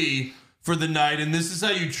Bailey for the night, and this is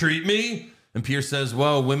how you treat me? And Pierce says,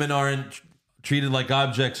 well, women aren't treated like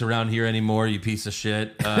objects around here anymore, you piece of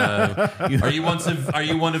shit. Are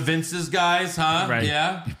you one of Vince's guys, huh? Right.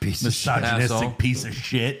 Yeah. You piece of shit. Misogynistic Asshole. piece of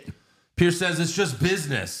shit. Pierce says it's just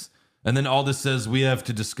business. And then Aldis says we have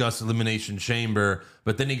to discuss Elimination Chamber.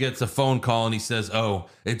 But then he gets a phone call and he says, oh,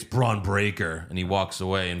 it's Braun Breaker. And he walks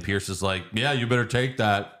away. And Pierce is like, yeah, you better take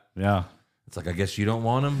that. Yeah. It's like, I guess you don't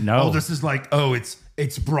want him? No. Oh, this is like, oh, it's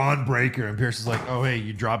Braun Breaker. And Pierce is like, oh, hey,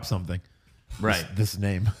 you dropped something. Right. This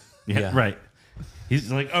name. Yeah, right.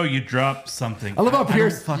 He's like, oh, you dropped something. I love how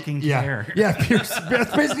Pierce don't fucking yeah, care. Yeah, Pierce.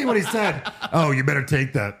 That's basically what he said. Oh, you better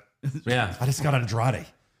take that. Yeah. I just got Andrade.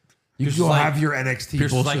 You Pierce can go is like- have your NXT Pierce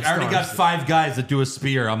is bullshit like, I already got stars. 5 guys that do a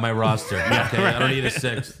spear on my roster. Okay, I don't need a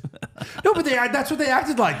 6th. No, but that's what they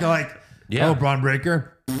acted like. They're like, Yeah. oh, Braun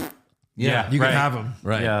Breaker, Yeah. you Right. can have him.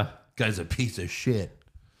 Right. Yeah. Guy's a piece of shit.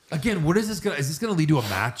 Again, what is this gonna? Is this gonna lead to a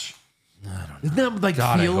match? I don't know. Isn't that like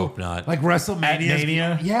God, I feel hope not. like WrestleMania? At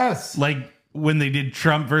Mania? Yes. Like when they did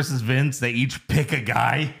Trump versus Vince, they each pick a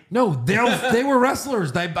guy. No, they were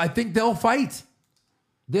wrestlers. I think they'll fight.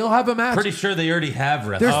 They'll have a match. Pretty sure they already have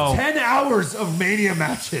There's wrestlers. 10 hours of Mania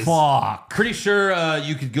matches. Fuck. Pretty sure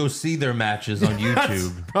you could go see their matches on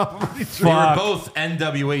YouTube. Probably true. They were Fuck. both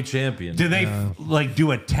NWA champions. Do they like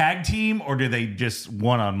do a tag team or do they just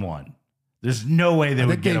one-on-one? There's no way they I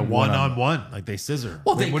would think get they a one-on-one. one-on-one. Like they scissor.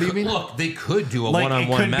 Well, Wait, they what do you could- mean? Look, they could do a Like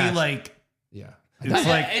one-on-one it could match. be like Yeah. it's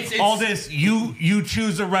like it's- all this. You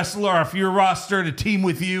choose a wrestler off your roster to team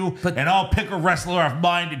with you, and I'll pick a wrestler off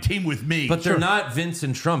mine to team with me. But they're not Vince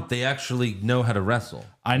and Trump. They actually know how to wrestle.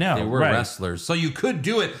 I know, They were right. wrestlers. So you could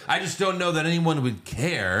do it. I just don't know that anyone would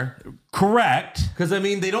care. correct. Because, I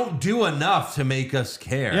mean, they don't do enough to make us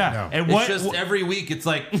care. Yeah. No. And It's what? just every week it's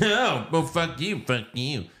like, no, well, fuck you.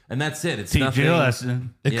 And that's it. It's teach nothing. you a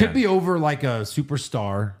lesson. It Yeah. could be over like a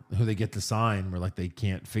superstar who they get to sign where like they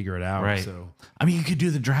can't figure it out. Right. So I mean, you could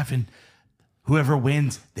do the draft, and whoever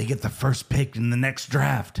wins, they get the first pick in the next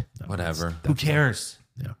draft. Whatever. Who cares?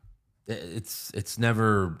 yeah. This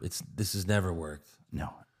has never worked. No,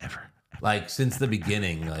 ever. Like since the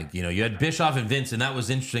beginning, like, you know, you had Bischoff and Vince, and that was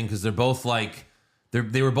interesting because they're both like,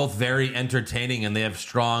 they were both very entertaining and they have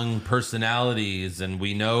strong personalities, and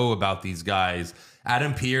we know about these guys.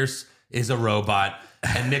 Adam Pearce is a robot,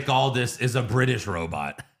 and Nick Aldis is a British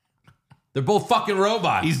robot. They're both fucking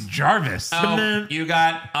robots. He's Jarvis. Oh, you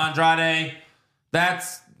got Andrade.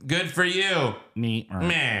 That's good for you. Neat.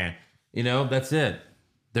 Meh. You know, that's it.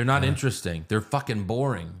 They're not interesting. They're fucking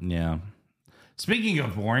boring. Yeah. Speaking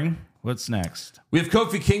of boring, what's next? We have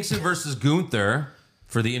Kofi Kingston versus Gunther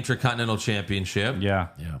for the Intercontinental Championship. Yeah.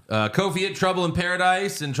 Kofi hit Trouble in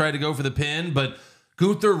Paradise and tried to go for the pin, but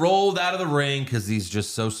Gunther rolled out of the ring because he's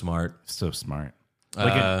just so smart. So smart.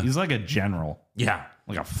 He's like a general. Yeah.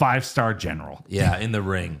 Like a 5-star general. Yeah, in the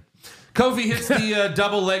ring. Kofi hits the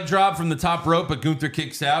double leg drop from the top rope, but Gunther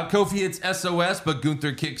kicks out. Kofi hits SOS, but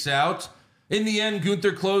Gunther kicks out. In the end,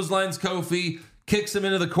 Gunther clotheslines Kofi, kicks him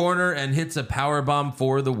into the corner, and hits a powerbomb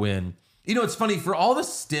for the win. You know, it's funny, for all the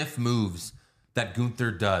stiff moves that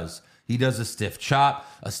Gunther does, he does a stiff chop,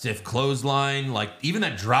 a stiff clothesline, like even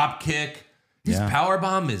that drop kick. His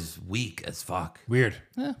powerbomb is weak as fuck. Weird.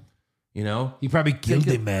 You know? He probably killed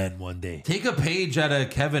a man one day. Take a page out of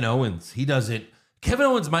Kevin Owens. He does it. Kevin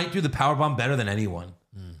Owens might do the powerbomb better than anyone.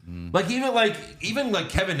 Even like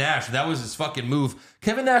Kevin Nash, that was his fucking move.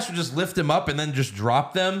 Kevin Nash would just lift him up and then just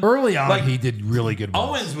drop them. Early on, Like, he did really good moves.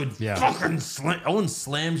 Owens would fucking slam. Owens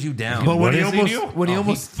slams you down. But when he does he almost, do? when he He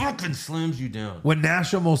almost, fucking slams you down. when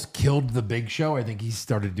Nash almost killed the Big Show, I think he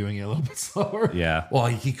started doing it a little bit slower. Yeah. Well,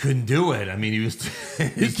 he couldn't do it. I mean, he was.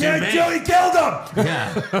 He can't kill. He killed him.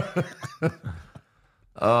 Yeah.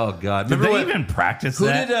 Oh God! Did Remember they what- even practice Who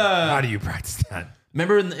that? did? How do you practice that?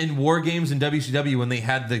 Remember in War Games in WCW when they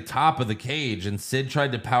had the top of the cage and Sid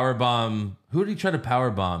tried to powerbomb. Who did he try to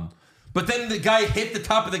powerbomb? But then the guy hit the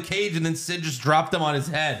top of the cage and then Sid just dropped him on his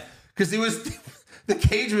head because the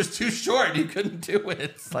cage was too short. He couldn't do it.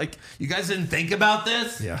 It's like, you guys didn't think about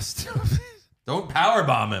this? Yes. Don't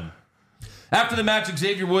powerbomb him. After the match,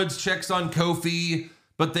 Xavier Woods checks on Kofi,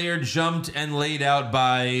 but they are jumped and laid out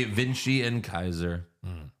by Vinci and Kaiser.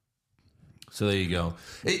 So there you go.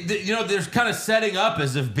 They're kind of setting up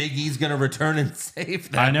as if Big E's going to return and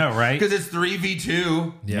save them. I know, right? Because it's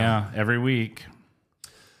 3v2. Yeah, every week.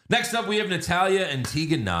 Next up, we have Natalya and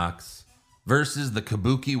Tegan Nox versus the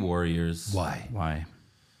Kabuki Warriors. Why?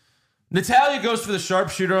 Natalya goes for the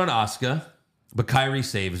sharpshooter on Asuka, but Kairi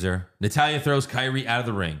saves her. Natalya throws Kairi out of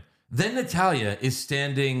the ring. Then Natalya is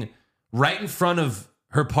standing right in front of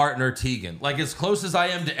her partner, Tegan, like as close as I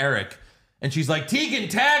am to Eric. And she's like, Tegan,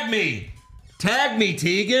 tag me. Tag me,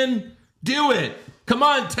 Tegan. Do it. Come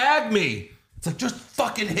on, tag me. It's like, just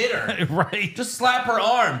fucking hit her. Right. Just slap her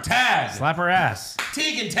arm. Tag. Slap her ass.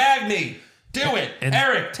 Tegan, tag me. Do it. And-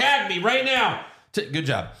 Eric, tag me right now. Good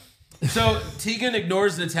job. So Tegan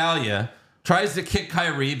ignores Natalya, tries to kick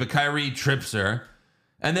Kyrie, but Kyrie trips her.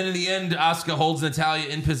 And then in the end, Asuka holds Natalya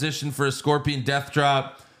in position for a Scorpion Death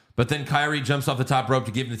Drop. But then Kyrie jumps off the top rope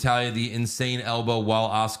to give Natalya the insane elbow while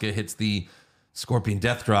Asuka hits the Scorpion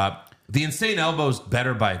Death Drop. The insane elbow's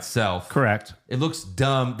better by itself. Correct. It looks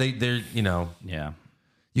dumb. They're, Yeah.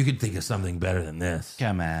 you could think of something better than this.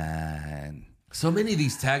 Come on. So many of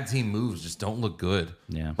these tag team moves just don't look good.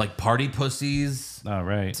 Yeah. Like party pussies. All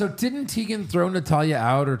right. So didn't Tegan throw Natalya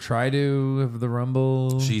out or try to of the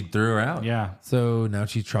Rumble? She threw her out. Yeah. So now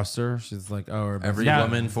she trusts her. She's like, oh, her Every Now-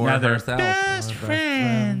 woman for now they're herself. best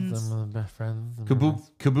friends. best friends.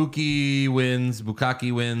 Kabuki wins.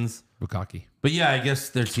 Bukaki wins. Bukaki. But yeah, I guess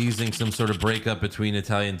they're teasing some sort of breakup between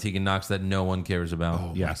Natalya and Tegan Nox that no one cares about.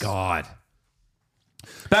 Oh Yes. my God.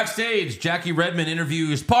 Backstage, Jackie Redmond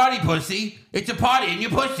interviews Party Pussy. It's a party in your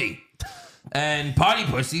pussy. And Party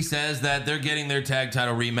Pussy says that they're getting their tag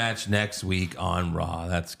title rematch next week on Raw.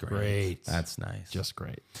 That's great. Great. That's nice. Just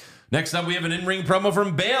great. Next up, we have an in-ring promo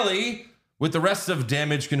from Bayley with the rest of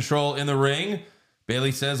Damage Control in the ring.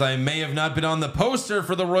 Bayley says, I may have not been on the poster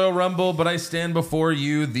for the Royal Rumble, but I stand before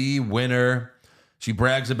you, the winner. She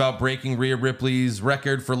brags about breaking Rhea Ripley's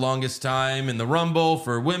record for longest time in the Rumble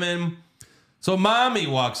for women. So Mommy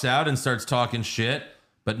walks out and starts talking shit,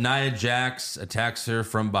 but Nia Jax attacks her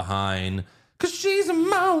from behind because she's a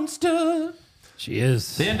monster. She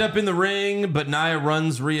is. They end up in the ring, but Nia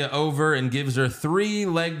runs Rhea over and gives her 3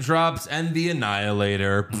 leg drops and the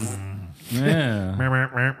Annihilator. Yeah.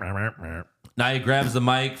 Nia grabs the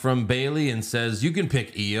mic from Bayley and says, you can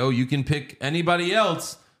pick Io, you can pick anybody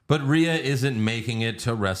else, but Rhea isn't making it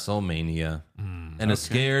to WrestleMania. And a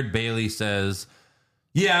scared Bayley says,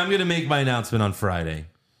 yeah, I'm going to make my announcement on Friday.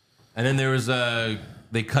 And then there was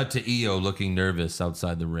they cut to Io looking nervous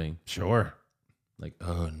outside the ring. Sure. Like,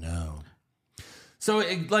 oh no. So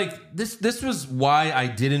this was why I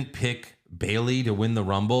didn't pick Bayley to win the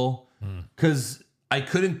Rumble, because I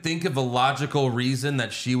couldn't think of a logical reason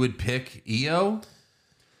that she would pick Io.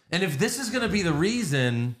 And if this is going to be the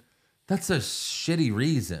reason, that's a shitty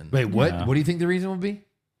reason. Wait, what? What do you think the reason would be?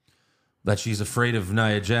 That she's afraid of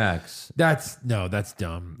Nia Jax. That's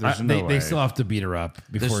dumb. There's no way. They still have to beat her up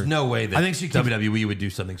before. There's no way that I think she keeps, WWE would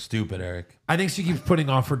do something stupid, Eric. I think she keeps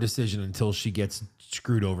putting off her decision until she gets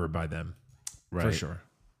screwed over by them. For Right. sure.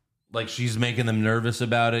 Like she's making them nervous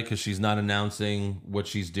about it because she's not announcing what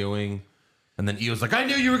she's doing. And then Io's like, I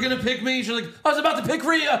knew you were going to pick me. She's like, I was about to pick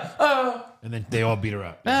Rhea. Oh. And then they all beat her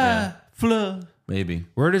up. Flood. Maybe.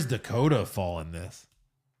 Where does Dakota fall in this?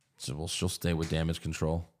 So well, she'll stay with Damage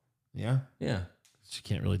Control. Yeah. Yeah. She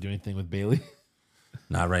can't really do anything with Bayley.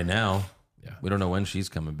 Not right now. Yeah. We don't know when she's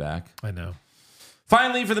coming back. I know.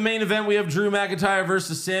 Finally, for the main event, we have Drew McIntyre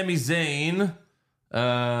versus Sami Zayn.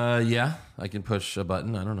 Yeah, I can push a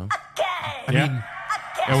button. I don't know. I mean,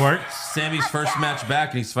 It works. Sammy's first match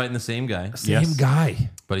back, and he's fighting the same guy. same guy.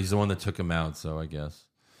 But he's the one that took him out, so I guess.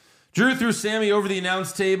 Drew threw Sammy over the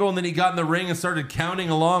announce table, and then he got in the ring and started counting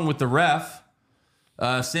along with the ref.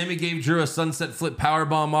 Sammy gave Drew a sunset flip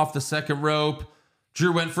powerbomb off the second rope.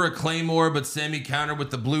 Drew went for a claymore, but Sammy countered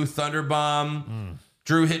with the blue thunder bomb.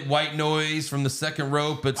 Drew hit white noise from the second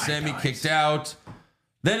rope, but Sammy kicked out.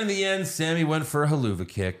 Then in the end, Sammy went for a haluva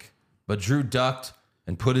kick, but Drew ducked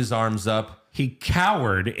and put his arms up. He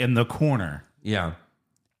cowered in the corner. Yeah.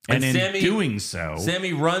 And in Sammy, doing so,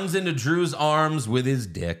 Sammy runs into Drew's arms with his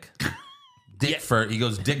dick. First. He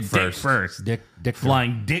goes dick first. Dick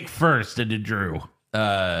flying dick first into Drew.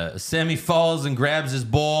 Sammy falls and grabs his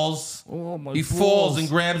balls. Oh, my He balls. falls and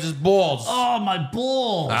grabs his balls. Oh, my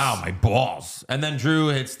balls. Ow, my balls. And then Drew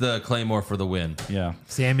hits the claymore for the win. Yeah.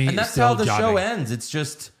 Sammy And that's still how the show jobbing. ends. It's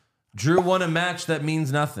just Drew won a match that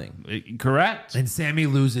means nothing. Correct. And Sammy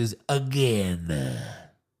loses again.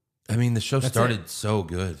 I mean, the show That's started so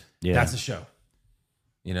good, Yeah. That's a show.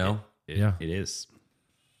 you know? Yeah. It is.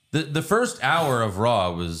 The first hour of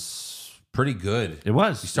Raw was pretty good. It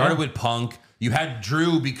was. You started with Punk. You had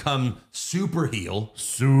Drew become super heel.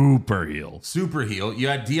 super heel. Super heel. You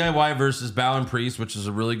had DIY versus Balor and Priest, which is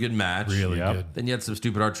a really good match. Really Yep. good. Then you had some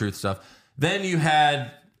stupid R-Truth stuff. Then you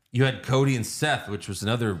had Cody and Seth, which was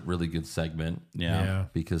another really good segment Yeah.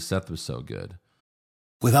 because Seth was so good.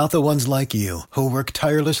 Without the ones like you, who work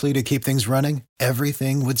tirelessly to keep things running,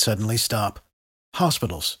 everything would suddenly stop.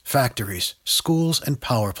 Hospitals, factories, schools, and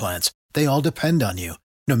power plants, they all depend on you.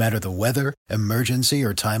 No matter the weather, emergency,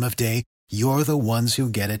 or time of day, you're the ones who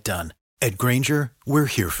get it done. At Grainger, we're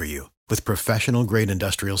here for you with professional-grade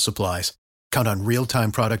industrial supplies. Count on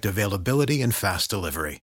real-time product availability and fast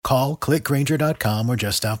delivery. Call, clickgrainger.com, or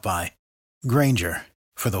just stop by. Grainger,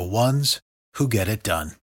 for the ones who get it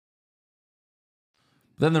done.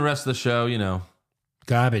 Then the rest of the show, you know,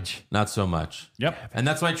 Garbage. not so much. Yep. And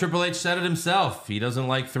that's why Triple H said it himself. He doesn't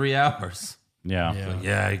like 3 hours. Yeah.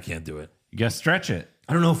 Yeah, he can't do it. You got to stretch it.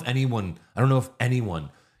 I don't know if anyone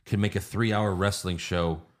can make a 3-hour wrestling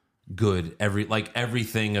show good.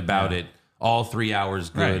 Everything about it, all 3 hours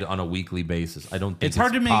good on a weekly basis. I don't think It's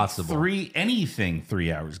hard to possible. make anything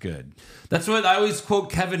 3 hours good. That's what I always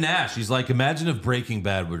quote Kevin Nash. He's like, imagine if Breaking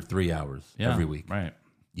Bad were 3 hours every week. Right.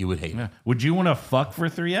 You would hate it. Would you want to fuck for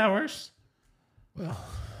 3 hours?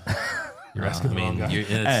 You're asking the wrong guy.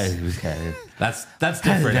 That's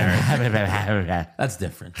different, Eric. That's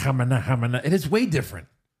different. Hamana. It is way different.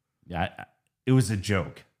 Yeah, it was a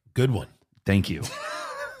joke. Good one. Thank you.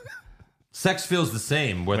 Sex feels the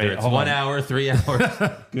same, whether Wait, it's hold 1 on. hour, 3 hours.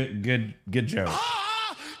 Good joke.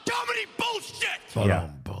 Comedy bullshit! Yeah.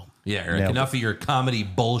 Boom. Yeah, Eric, Nailed enough of your comedy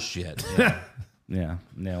bullshit. Yeah,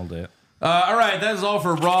 nailed it. All right, that is all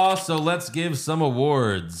for Raw, so let's give some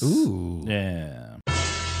awards. Ooh. Yeah.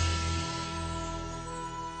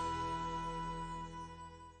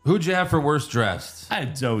 Who'd you have for worst dressed? I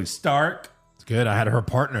had Zoe Stark. It's good. I had her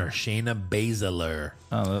partner, Shayna Baszler.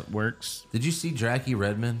 Oh, that works. Did you see Jackie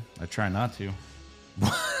Redmond? I try not to.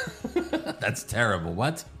 That's terrible.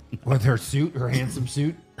 What? With her suit, her handsome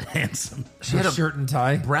suit. Handsome. She had a shirt and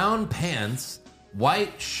tie. Brown pants,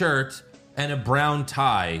 white shirt, and a brown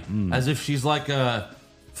tie, as if she's like a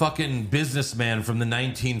fucking businessman from the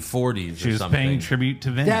 1940s She or was something. paying tribute to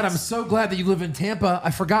Vince. Dad, I'm so glad that you live in Tampa. I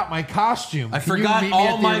forgot my costume. I Can you forgot meet me all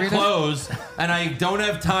at the my arena? clothes, and I don't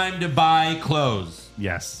have time to buy clothes.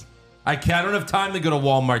 Yes. I don't have time to go to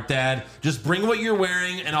Walmart, Dad. Just bring what you're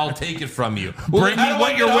wearing, and I'll take it from you. Bring how me do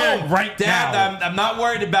what I you're get wearing home? right Dad, now. I'm not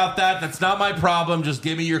worried about that. That's not my problem. Just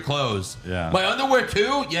give me your clothes. Yeah. My underwear,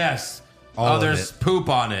 too? Yes. All Oh, of there's it. poop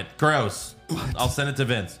on it. Gross. I'll send it to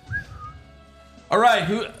Vince. All right.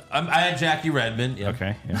 I had Jackie Redmond. Yep.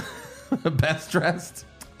 Okay. Yeah. Best dressed?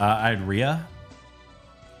 I had Rhea.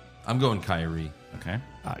 I'm going Kyrie. Okay.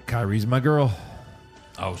 Kyrie's my girl.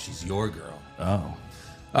 Oh, she's your girl. Oh.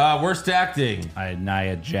 Worst acting? I had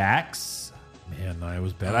Nia Jax. Man, I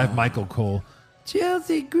was bad. I have Michael Cole.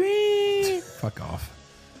 Chelsea Green. Fuck off.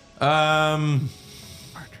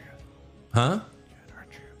 Huh?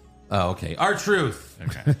 Oh, okay. R-Truth.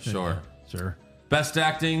 Okay. Sure. Sure. Best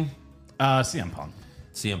acting? CM Punk.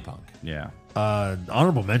 CM Punk. Yeah.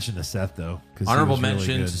 Honorable mention to Seth, though. 'cause he Honorable was really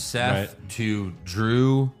mention good. to Seth, Right. to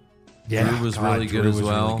Drew. Yeah, Drew was God, really good Drew as was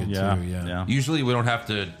well. really good Yeah. too, yeah. Usually we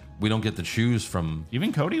don't get to choose from.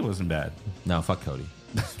 Even Cody wasn't bad. No, fuck Cody.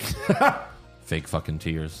 Fake fucking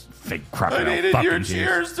tears. Fake crocodile fucking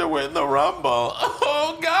tears. to win the Rumble.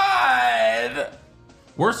 Oh, God.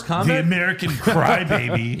 Worst The comment? American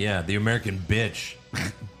crybaby. Yeah, the American bitch.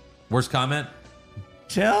 Worst comment?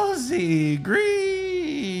 Chelsea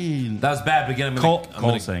Green. That was bad, but again, Cole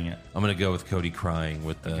saying it. I'm going to go with Cody crying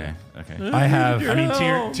with the... Okay. I have. I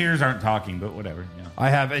mean, tears aren't talking, but whatever. Yeah. I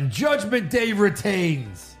have. And Judgment Day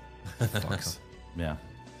retains. Fucks. Yeah.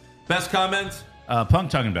 Best comment? Punk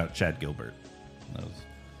talking about Chad Gilbert. That was,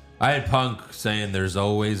 I had Punk saying there's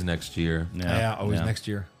always next year. Yeah, always next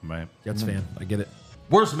year. Right. Jets fan. I get it.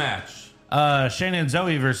 Worst match? Shayna and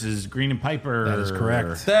Zoe versus Green and Piper. That is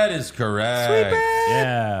correct. That is correct.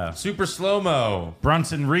 Yeah. Super slow-mo.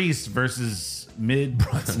 Bronson Reese versus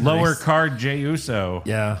lower card Jey Uso.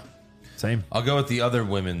 Yeah. Same. I'll go with the other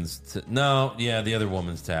women's. The other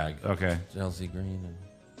woman's tag. Okay. Chelsea Green.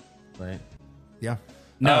 Right? Yeah.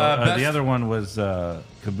 No, best- the other one was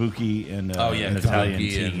Kabuki and Natalia and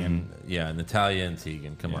Kabuki Tegan. Natalia and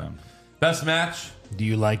Tegan. Come Yeah. on. Best match? Do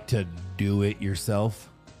you like to do it yourself?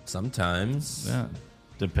 Sometimes. Yeah.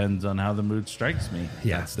 Depends on how the mood strikes me.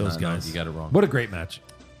 Yeah, those No, guys. you got it wrong. What a great match.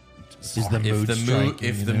 Is the mood striking,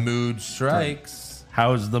 if you the know? mood strikes.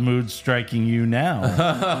 How's the mood striking you now?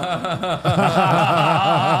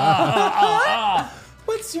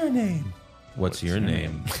 What's your name? What's your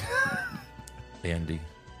name? Andy.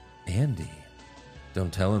 Andy.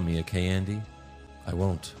 Don't tell him, Mia K. Andy. I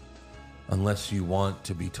won't. Unless you want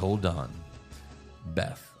to be told on.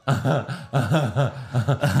 Beth. Wow,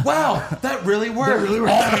 that really worked.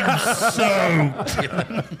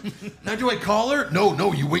 Now do I call her?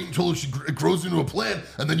 No, you wait until it grows into a plant,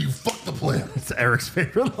 and then you fuck the plant. It's Eric's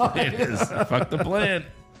favorite line. It is. Fuck the plan.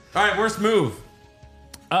 All right, worst move.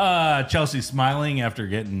 Chelsea smiling after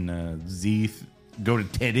getting go to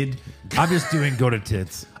titted. I'm just doing go to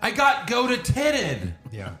tits. I got go to titted.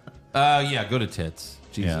 Yeah. Go to tits.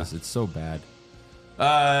 Jesus, Yeah. it's so bad.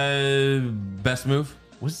 Best move?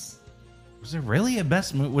 Was Was there really a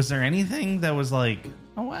best move? Was there anything that was like,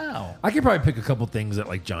 oh wow? I could probably pick a couple things that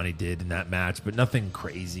like Johnny did in that match, but nothing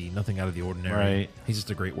crazy, nothing out of the ordinary. Right. He's just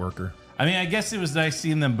a great worker. I mean, I guess it was nice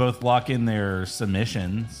seeing them both lock in their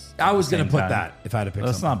submissions. I was going going to put that if I had to pick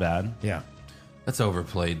That's something. not bad. Yeah. That's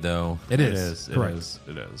overplayed, though. It is. Correct.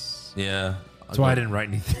 It is. Yeah. That's why I didn't write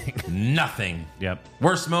anything. Nothing. Yep.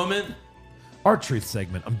 Worst moment? Our truth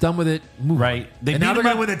segment. I'm done with it. Move Right. on. They And now beat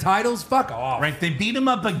they're him going to up- win the titles? Fuck off. Right. They beat him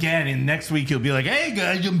up again, and next week he'll be like, "Hey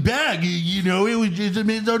guys, I'm back. You know, it was just a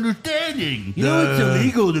misunderstanding. You know it's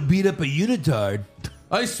illegal to beat up a unitard.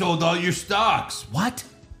 I sold all your stocks. What?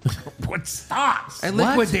 What stocks? I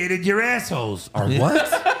liquidated your assholes. Or what?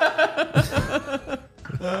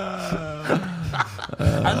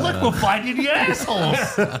 I liquefied your assholes.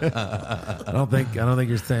 I don't think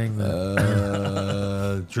you're saying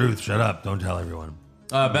that. Truth, shut up. Don't tell everyone.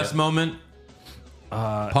 Best moment?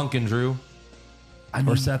 Punk and Drew.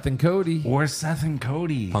 Or Seth and Cody. Or Seth and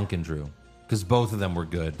Cody. Punk and Drew. Because both of them were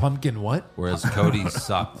good. Pumpkin what? Whereas Cody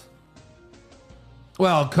sucked.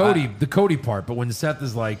 Well, Cody, the Cody part, but when Seth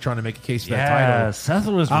is like trying to make a case for that Yeah, title, Seth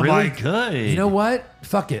was I'm really like, good. You know what?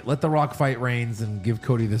 Fuck it. Let The Rock fight Reigns and give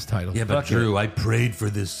Cody this title. Yeah, but Fuck Drew, it. I prayed for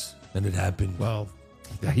this and it happened. Well,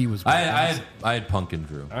 yeah, he was. I had Punk and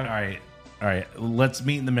Drew. All right. Let's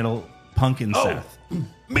meet in the middle. Punk and Seth.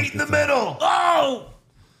 Meet in the middle. Oh,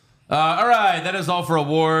 All right, that is all for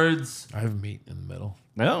awards. I have meat in the middle.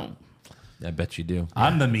 no. I bet you do.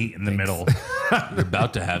 I'm the meat in the middle. You're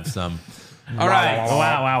about to have some. All right.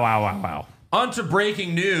 Wow. On to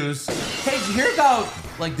breaking news. Hey, did you hear about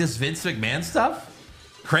like this Vince McMahon stuff?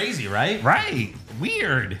 Crazy, right? Right.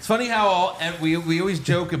 Weird. It's funny how we always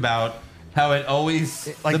joke about how it always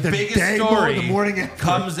Like the the biggest day story the morning after.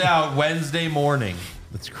 comes out Wednesday morning.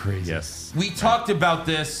 That's crazy. Yes. We talked about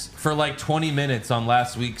this for like 20 minutes on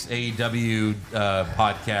last week's AEW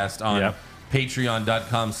podcast on Yep.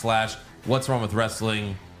 patreon.com/What's Wrong with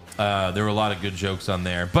Wrestling. There were a lot of good jokes on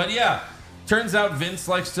there. But yeah, turns out Vince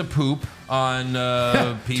likes to poop on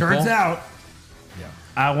people. Turns out.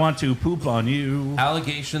 I want to poop on you.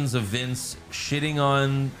 Allegations of Vince shitting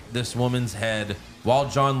on this woman's head while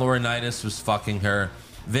John Laurinaitis was fucking her.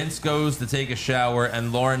 Vince goes to take a shower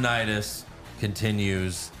and Laurinaitis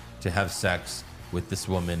continues to have sex with this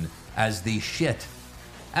woman as the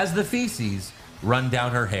feces run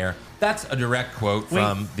down her hair. That's a direct quote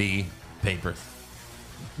from the papers.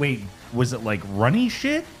 Wait, was it like runny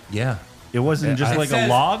shit? Yeah. It wasn't just like a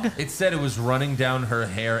log? It said it was running down her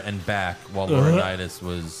hair and back while Laurinaitis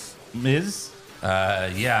was... Miz?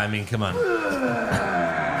 Yeah, I mean, come on.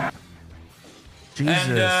 Jesus.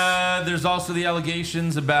 And there's also the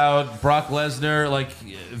allegations about Brock Lesnar. Like,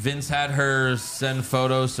 Vince had her send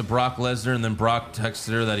photos to Brock Lesnar, and then Brock texted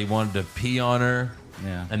her that he wanted to pee on her.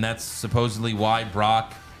 Yeah. And that's supposedly why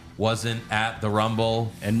Brock wasn't at the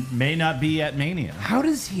Rumble. And may not be at Mania. How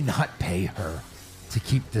does he not pay her to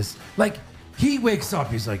keep this? Like, he wakes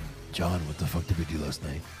up, he's like, John, what the fuck did we do last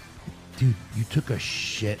night? Dude, you took a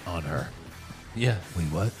shit on her. Yeah. Wait,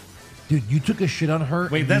 what? Dude, you took a shit on her?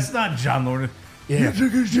 Wait, and that's not John Laurinaitis. Yeah.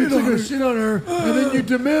 You took a shit on her, and then you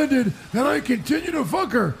demanded that I continue to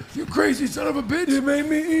fuck her. You crazy son of a bitch. You made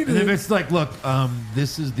me eat it. And if it's like, look,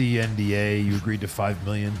 this is the NDA. You agreed to $5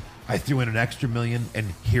 million. I threw in an extra $1 million, and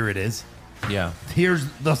here it is. Yeah. Here's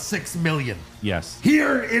the $6 million. Yes.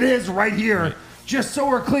 Here it is right here. Right. Just so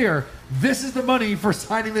we're clear, this is the money for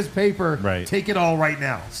signing this paper. Right. Take it all right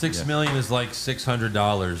now. $6 million is like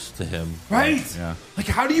 $600 to him. Right? Yeah. Like,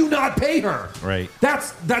 how do you not pay her? Right.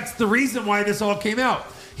 That's the reason why this all came out.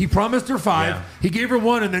 He promised her $5. Yeah. He gave her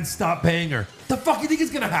 $1 and then stopped paying her. The fuck do you think is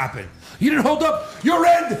going to happen? You didn't hold up your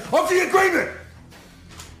end of the agreement.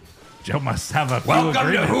 Joe must have a few Welcome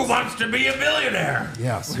agreements. to Who Wants to Be a Millionaire?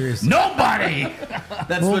 Yeah, seriously. Nobody.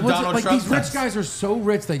 That's what Donald like Trump these rich does. guys are so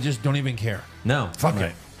rich they just don't even care. No. Fuck Right.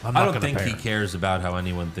 it. I'm I not don't gonna think pay he her. cares about how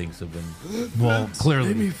anyone thinks of him. Well,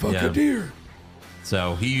 clearly. Maybe fuck Yeah. a deer.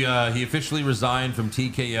 So he officially resigned from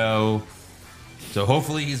TKO. So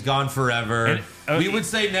hopefully he's gone forever. And, we would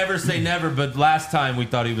say never, but last time we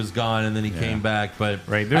thought he was gone and then he came back. But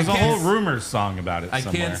Right. There's I a whole can't- rumors song about it I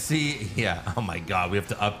somewhere. can't see. Yeah. Oh my God. We have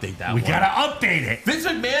to update that We one. gotta update it. Vince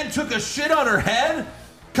McMahon took a shit on her head?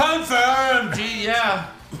 Confirmed. Gee, yeah.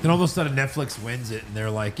 Then all of a sudden Netflix wins it and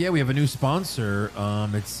they're like, yeah, we have a new sponsor.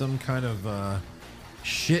 It's some kind of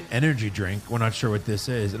shit energy drink. We're not sure what this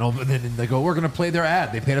is. And then they go, we're going to play their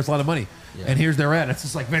ad. They paid us a lot of money. Yeah. And here's their ad. It's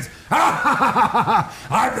just like, Vince,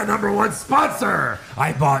 I'm the #1 sponsor.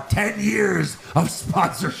 I bought 10 years of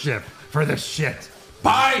sponsorship for this shit.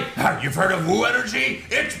 Bye. You've heard of Woo Energy?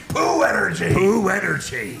 It's Poo Energy. Poo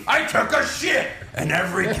energy. I took a shit in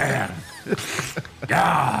every can.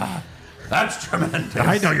 Yeah. That's tremendous.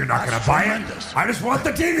 I know you're not going to buy it. I just want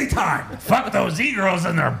the TV time. Fuck those e-girls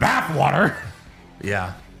in their bathwater.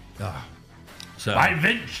 Yeah. So I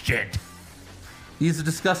Vince shit. he's a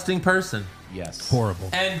disgusting person. Yes. Horrible.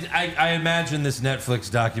 And I imagine this Netflix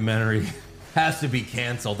documentary has to be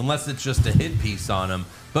canceled unless it's just a hit piece on him.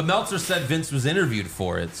 But Meltzer said Vince was interviewed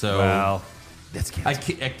for it, so Well, It's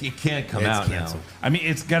canceled. it can't come out canceled. I mean,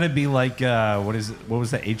 it's got to be like what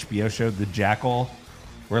was that HBO show, The Jackal,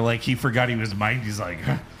 where like he forgot he was mic'd. He's like,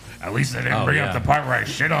 "Huh, at least I didn't bring up the part where I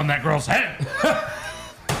shit on that girl's head.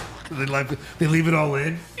 They leave it all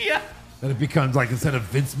in. Yeah. And it becomes like, instead of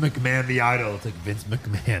Vince McMahon, the idol, it's like Vince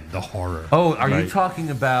McMahon, the horror. Oh, are you Right. talking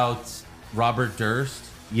about Robert Durst?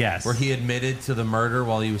 Yes. Where he admitted to the murder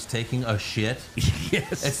while he was taking a shit?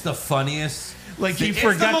 Yes. It's the funniest. Like he thing. It's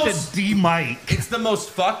the forgot most- to de-mic. It's the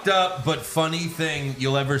most fucked up but funny thing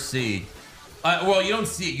you'll ever see. Well, you don't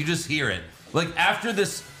see it, you just hear it. Like after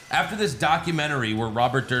this documentary where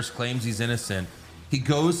Robert Durst claims he's innocent, he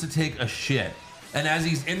goes to take a shit. And as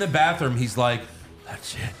he's in the bathroom, he's like,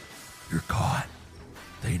 "That's it. You're caught.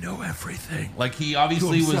 They know everything." Like he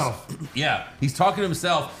obviously To was himself. Yeah, he's talking to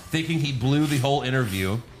himself, thinking he blew the whole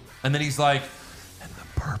interview. And then he's like, "And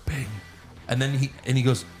the burping." And then he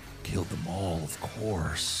goes, "Killed them all, of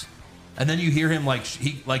course." And then you hear him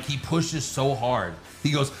he pushes so hard.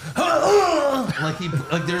 He goes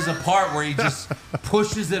like there's a part where he just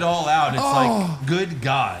pushes it all out. It's like, good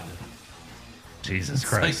God. Jesus It's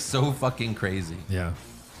Christ. like so fucking crazy. Yeah.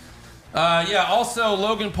 Also,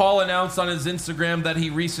 Logan Paul announced on his Instagram that he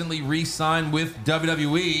recently re-signed with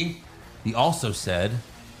WWE. He also said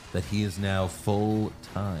that he is now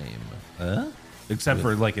full-time. Except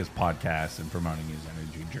for like his podcast and promoting his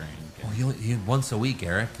energy drink. Well, he once a week,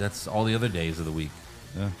 Eric. That's all the other days of the week.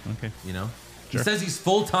 Okay. You know? Sure. He says he's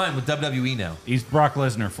full-time with WWE now. He's Brock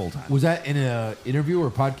Lesnar full time. Was that in an interview or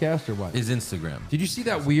podcast or what? His Instagram. Did you see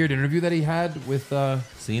that weird interview that he had with,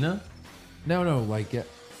 Cena? no,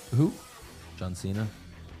 who? John Cena?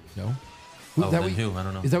 No. Oh, then who? I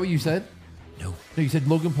don't know. Is that what you said? No. No, you said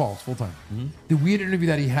Logan Paul's full time. Mm-hmm. The weird interview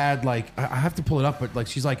that he had, like, I have to pull it up, but like,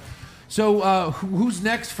 she's like, "So, who's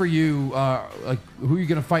next for you? Like, who are you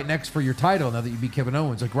gonna fight next for your title now that you beat Kevin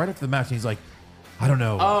Owens?" Like right after the match, and he's like, "I don't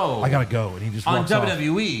know. Oh. I gotta go," and he just On walks off.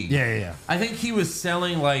 WWE. Yeah. I think he was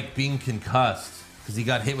selling like being concussed because he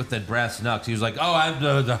got hit with that brass knucks. He was like, "Oh, I think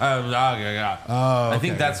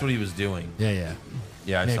okay. that's what he was doing." Yeah.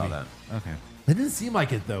 Yeah, I saw Maybe. that. Okay. It didn't seem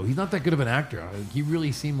like it though. He's not that good of an actor. He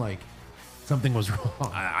really seemed like something was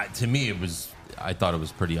wrong. To me, I thought it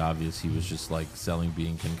was pretty obvious he was just like selling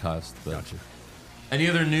being concussed. But. Gotcha. Any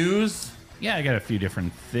other news? Yeah, I got a few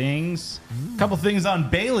different things. A couple things on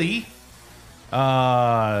Bailey.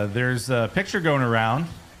 There's a picture going around.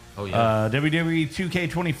 Oh yeah. WWE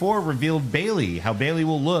 2K24 revealed Bailey, how Bailey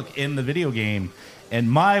will look in the video game,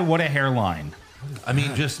 and what a hairline. I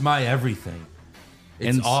mean, just my everything.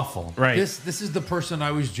 It's And- awful. Right. This is the person I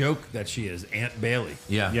always joke that she is, Aunt Bailey.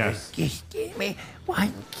 Yeah. Yes. Just give me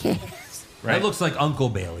one kiss. Right. That looks like Uncle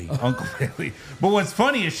Bailey. Uncle Bailey. But what's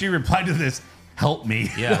funny is she replied to this, "Help me."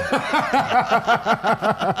 Yeah.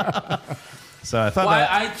 So I thought Well,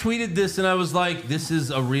 that. I tweeted this and I was like, "This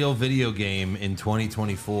is a real video game in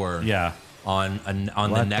 2024." Yeah. On the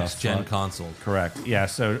What the next gen fuck? console. Correct. Yeah.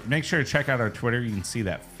 So make sure to check out our Twitter. You can see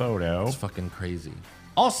that photo. It's fucking crazy.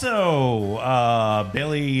 Also,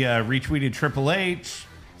 Bailey retweeted Triple H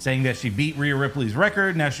saying that she beat Rhea Ripley's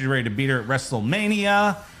record. Now she's ready to beat her at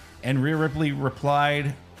WrestleMania. And Rhea Ripley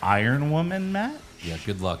replied, "Iron Woman match?" Yeah,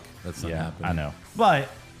 good luck. That's not happening. I know. But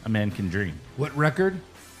a man can dream. What record?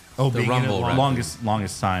 Oh, The being in it Rumble long- record.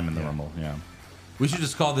 Longest time in the Rumble. Yeah. We should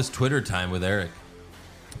just call this Twitter time with Eric.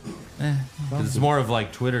 'Cause it's more of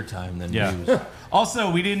like Twitter time than Yeah. news.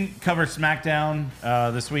 Also, we didn't cover SmackDown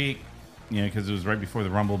this week, because it was right before the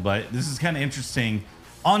Rumble. But this is kind of interesting.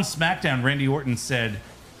 On SmackDown, Randy Orton said,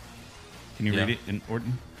 "Can you read it in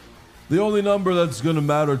Orton?" The only number that's going to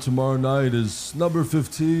matter tomorrow night is number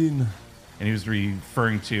 15. And he was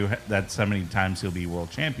referring to that's how many times he'll be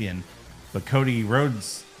world champion. But Cody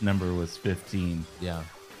Rhodes' number was 15. Yeah.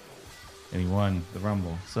 And he won the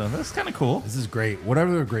Rumble. So that's kind of cool. This is great. What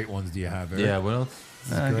other great ones do you have, Eric? Yeah, what else?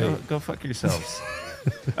 Go fuck yourselves.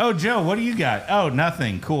 Oh, Joe, what do you got? Oh,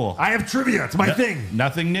 nothing. Cool. I have trivia. It's my thing.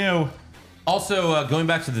 Nothing new. Also, going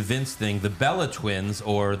back to the Vince thing, the Bella twins,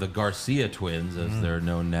 or the Garcia twins, as they're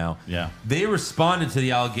known now, they responded to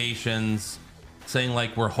the allegations saying,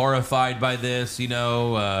 like, we're horrified by this,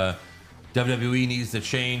 WWE needs to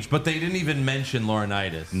change. But they didn't even mention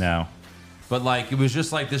Laurinaitis. No. But, like, it was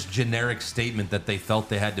just, like, this generic statement that they felt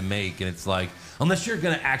they had to make. And it's like, unless you're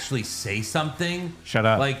going to actually say something. Shut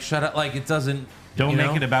up. Like, shut up. Like, it doesn't... Don't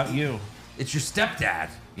make it about you. It's your stepdad.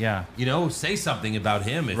 Yeah. You know, say something about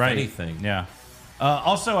him, if anything. Yeah.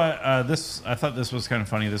 Also, I thought this was kind of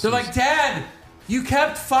funny. They're like, Dad, you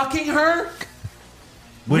kept fucking her?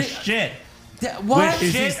 With shit. What?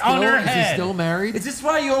 With shit on her head. Is he still married? Is this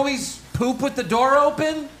why you always poop with the door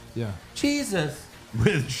open? Yeah. Jesus.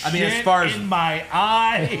 With shit I mean, as far as in my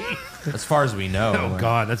eye. as far as we know. Oh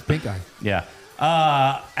God, that's pink eye. Yeah.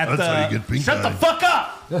 That's how you get pink Shut eye. the fuck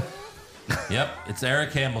up. Yep, it's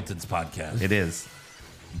Eric Hamilton's podcast. It is.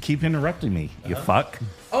 You keep interrupting me, you fuck.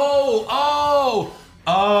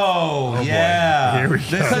 Oh, yeah. Here we go.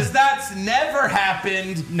 Because that's never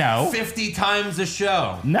happened. No. 50 times a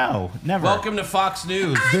show. No, never. Welcome to Fox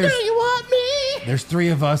News. There's 3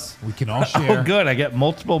 of us. We can all share. Oh, good. I get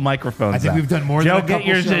multiple microphones. I think out. we've done more Joe, than a get couple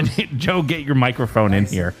yours in. shows. Joe, get your microphone in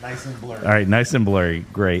here. Nice and blurry. All right, nice and blurry.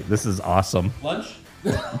 Great. This is awesome. Lunch?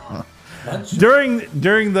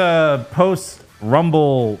 During the post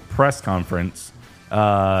Rumble press conference,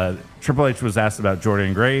 Triple H was asked about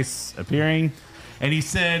Jordan Grace appearing, and he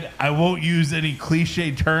said, "I won't use any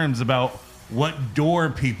cliche terms about what door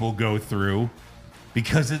people go through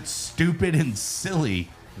because it's stupid and silly."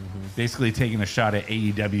 Basically, taking a shot at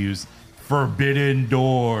AEW's Forbidden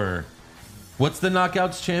Door. What's the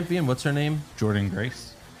Knockouts champion? What's her name? Jordan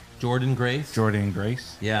Grace. Jordan Grace? Jordan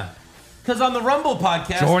Grace. Yeah. Because on the Rumble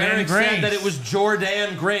podcast, Eric said that it was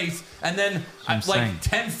Jordan Grace, and then I'm saying.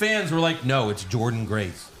 10 fans were like, no, it's Jordan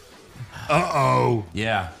Grace. Uh-oh.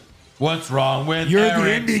 Yeah. What's wrong with You're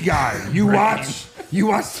Eric? the indie guy. You watch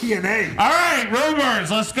TNA. All right, rumors.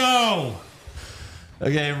 Let's go.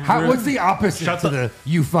 Okay. What's the opposite Shut to the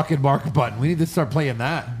you fucking mark button? We need to start playing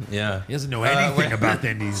that. Yeah. He doesn't know anything about the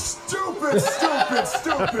indies. Stupid, stupid,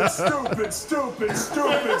 stupid, stupid, stupid,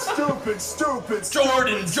 stupid, stupid,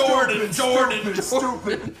 stupid.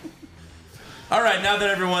 Jordan. All right, now that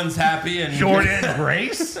everyone's happy and Jordan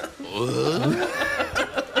Grace?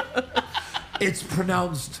 It's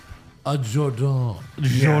pronounced a Jordan.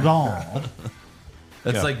 Jordan.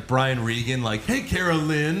 That's like Brian Regan, like, hey,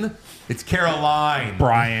 Carolyn. It's Caroline.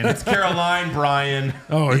 Brian. It's Caroline, Brian.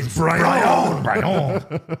 Oh, it's Brian. Brian. All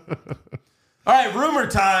right, rumor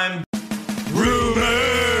time.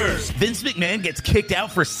 Rumors. Vince McMahon gets kicked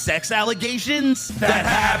out for sex allegations? That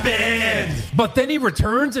happened. But then he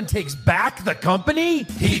returns and takes back the company?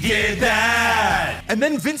 He did that. And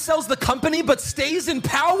then Vince sells the company but stays in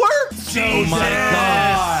power? Oh my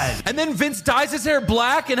God. And then Vince dyes his hair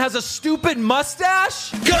black and has a stupid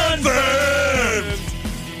mustache? Confirmed.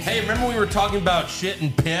 Hey, remember we were talking about shit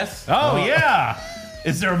and piss? Oh, yeah.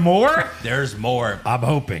 Is there more? There's more. I'm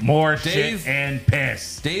hoping. More Dave- shit and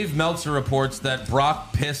piss. Dave Meltzer reports that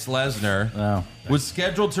Brock Piss Lesnar Oh. was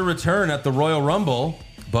scheduled to return at the Royal Rumble,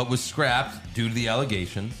 but was scrapped due to the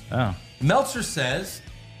allegations. Oh. Meltzer says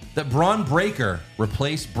that Braun Breaker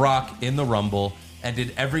replaced Brock in the Rumble and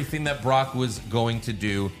did everything that Brock was going to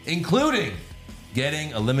do, including getting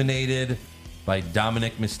eliminated by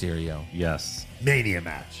Dominic Mysterio. Yes. Mania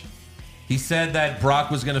match. He said that Brock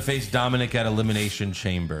was going to face Dominic at Elimination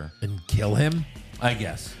Chamber. And kill him? I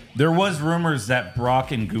guess. There was rumors that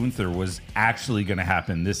Brock and Gunther was actually going to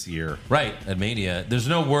happen this year. Right, at Mania. There's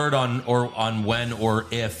no word on when or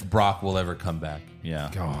if Brock will ever come back. Yeah.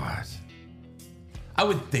 God. I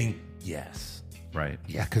would think yes. Right.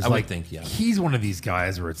 Yeah, because I would like think, yeah. he's one of these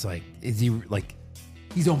guys where it's like, is he like,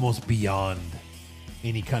 he's almost beyond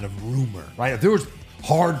any kind of rumor, right? If there was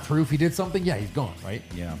hard proof he did something, yeah, he's gone, right?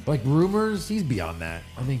 Yeah. But like rumors, he's beyond that.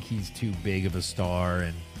 I think he's too big of a star,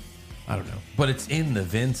 and I don't know. But it's in the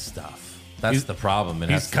Vince stuff. That's the problem.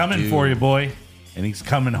 He's coming for you, boy. And he's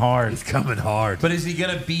coming hard. He's coming hard. But is he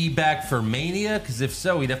going to be back for Mania? Because if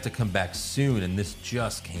so, he'd have to come back soon, and this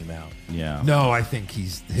just came out. Yeah. No, I think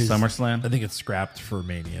he's SummerSlam? I think it's scrapped for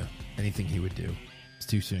Mania. Anything he would do, it's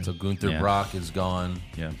too soon. So Gunther Yeah. Brock is gone.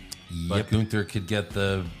 Yeah. But Gunther could get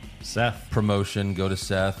the Seth. promotion, go to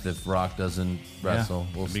Seth if Brock doesn't wrestle.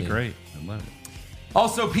 We'll It'd see. be great. I love it.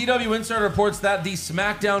 Also, PW Insider reports that the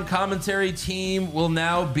SmackDown commentary team will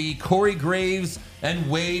now be Corey Graves and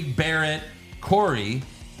Wade Barrett. Corey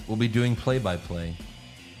will be doing play-by-play.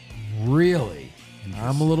 Really?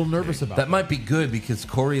 I'm a little nervous about That might be good because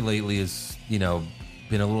Corey lately has, been a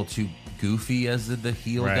little too goofy as the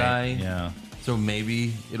heel Right, guy. yeah. So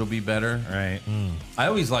maybe it'll be better. Right. I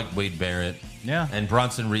always liked Wade Barrett. Yeah. And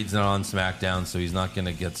Bronson Reed's not on SmackDown, so he's not going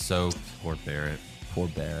to get soaked. Poor Barrett. Poor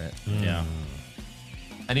Barrett. Yeah.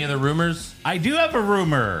 Any other rumors? I do have a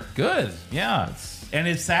rumor. Good. Yeah. And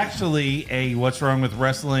it's actually a What's Wrong with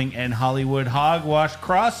Wrestling and Hollywood Hogwash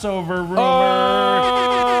crossover rumor.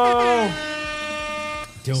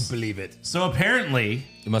 Don't believe it. So apparently,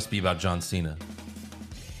 It must be about John Cena.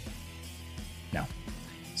 no.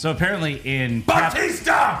 So apparently in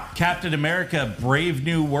Captain America Brave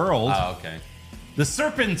New World, the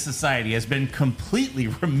Serpent Society has been completely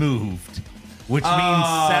removed, which means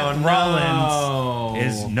Seth Rollins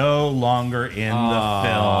is no longer in the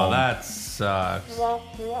film. That sucks.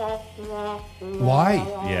 Why?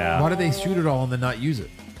 Yeah. Why did they shoot it all and then not use it?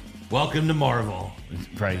 Welcome to Marvel.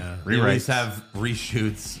 Right. They always have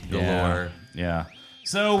reshoots galore. Yeah.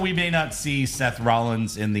 So we may not see Seth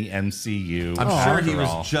Rollins in the MCU. I'm sure he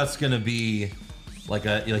was just going to be like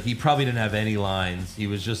he probably didn't have any lines. He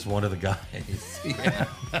was just one of the guys.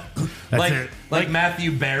 like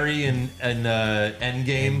Matthew Barry in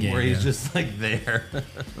Endgame, where he's just like there.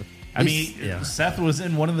 I mean, Seth was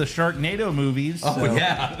in one of the Sharknado movies. Oh, so.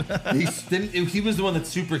 yeah. He was the one that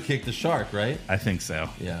super kicked the shark, right? I think so.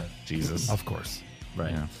 Yeah. Jesus. Of course.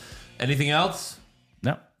 Right. Yeah. Anything else?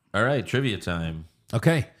 No. All right. Trivia time.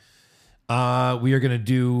 Okay. We are going to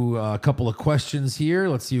do a couple of questions here.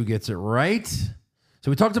 Let's see who gets it right. So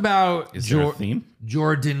we talked about Is there a theme?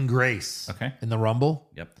 Jordan Grace in the Rumble.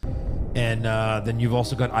 Yep. And then you've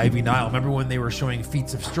also got Ivy Nile. Remember when they were showing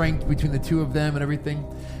feats of strength between the two of them and everything?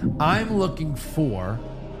 I'm looking for,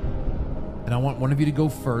 and I want one of you to go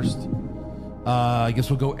first. I guess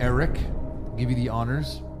we'll go Eric. Give you the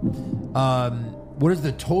honors. What is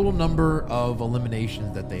the total number of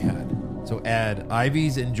eliminations that they had? So add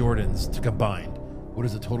Ivy's and Jordan's to combined. What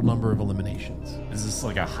is the total number of eliminations? Is this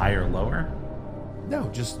like a higher, lower? No,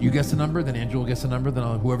 just you guess the number, then Andrew will guess the number, then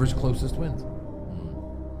whoever's closest wins.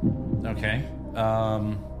 Okay.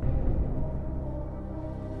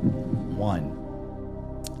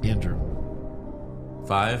 1. Andrew.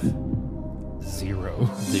 5. 0.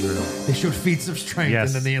 0. They showed feats of strength and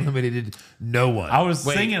then they eliminated no one. I was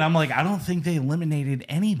thinking, I'm like, I don't think they eliminated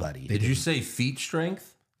anybody. Did you say feet strength?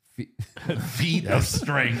 Feet of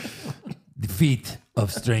strength. The feat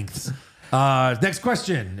of strengths. Next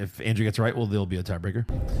question. If Andrew gets it right, there'll be a tiebreaker.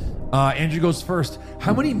 Andrew goes first.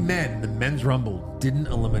 How many men in the men's rumble didn't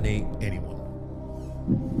eliminate anyone?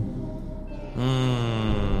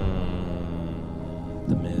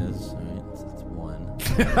 The Miz. All right, that's 1.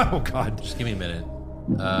 Oh God! Just give me a minute.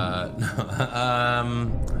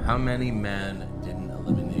 How many men didn't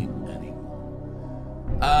eliminate any?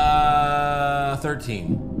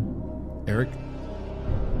 13. Eric.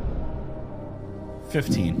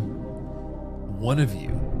 15. One of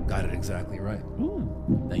you got it exactly right.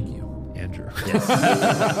 Ooh. Thank you, Andrew. Yes.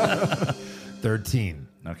 13.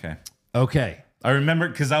 Okay. I remember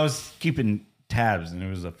because I was keeping tabs and it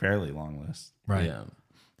was a fairly long list. Right. Yeah.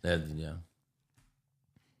 Yeah.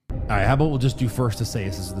 All right. How about we'll just do first to say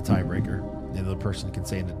this is the tiebreaker. The other person can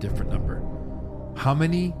say in a different number. How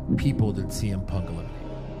many people did CM Punk eliminate?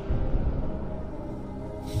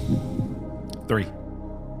 3.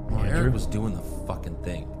 Oh, Eric was doing the fucking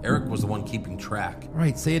thing. Eric was the one keeping track.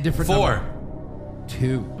 Right. Say a different 4. number.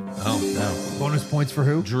 2. Oh, no. Bonus points for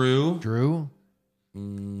who? Drew.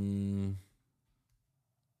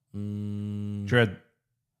 Dread.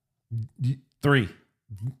 3.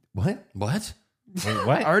 What? What? Wait,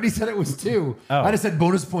 what? I already said it was 2. Oh. I just said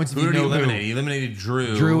bonus points if Who you did he know eliminate? He eliminated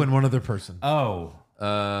Drew. Drew and one other person. Oh.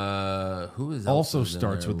 Who is Also else in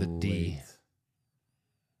starts there with a D. late?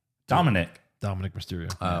 Dominic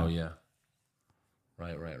Mysterio. Oh, yeah.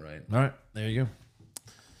 Right. All right. There you go.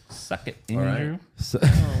 Suck it, All Andrew. right.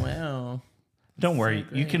 Oh, wow. Don't worry.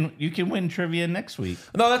 You can win trivia next week.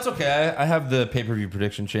 No, that's okay. I have the pay-per-view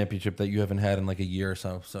prediction championship that you haven't had in like a year or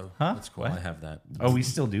so. So that's cool. What? I have that. Oh, we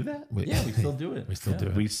still do that? Yeah, we still do it. We still do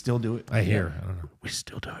it. We still do it. I hear. I don't know. We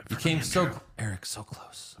still do it. You came Eric, so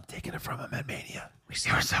close. I'm taking it from him at Mania.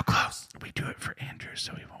 You were so close. We do it for Andrew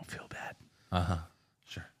so he won't feel bad.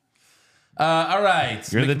 Sure. All right.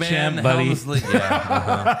 You're the champ, buddy. Helmsley.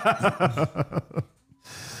 Yeah.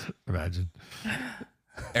 Imagine.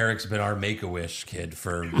 Eric's been our Make-A-Wish kid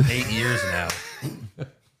for 8 years now.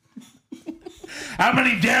 How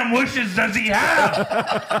many damn wishes does he have?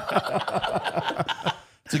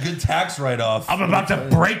 It's a good tax write-off. I'm about to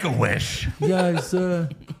break a wish. You guys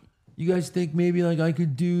think maybe like I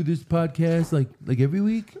could do this podcast like every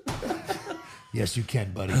week? Yes, you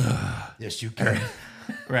can, buddy. Yes, you can.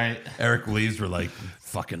 Right. Eric leaves. We're like,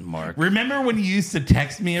 fucking Mark. Remember when you used to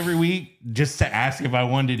text me every week just to ask if I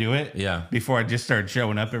wanted to do it? Yeah. Before I just started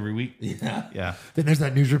showing up every week? Yeah. Then there's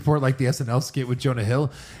that news report like the SNL skit with Jonah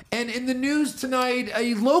Hill. And in the news tonight,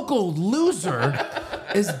 a local loser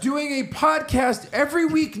is doing a podcast every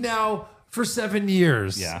week now for 7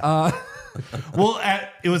 years. Yeah. Well,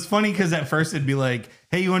 it was funny because at first it'd be like,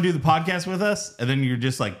 hey, you want to do the podcast with us? And then you're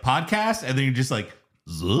just like, podcast? And then you're just like,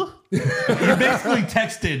 Zuh? You basically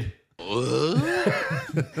texted,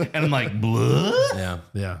 and I'm like, blah? Yeah.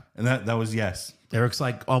 Yeah. And that was yes. Eric's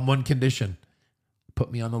like, on one condition,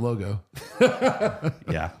 put me on the logo.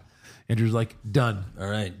 Yeah. Andrew's like, done. All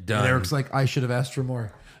right, done. And Eric's like, I should have asked for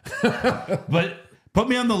more. But put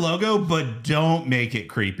me on the logo, but don't make it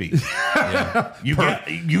creepy. Yeah. You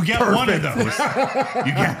get one of those.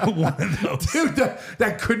 You get one of those. Dude,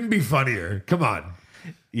 that couldn't be funnier. Come on.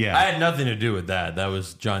 Yeah. I had nothing to do with that. That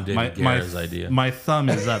was John David Guerra's idea. My thumb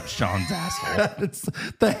is up Sean's asshole. It's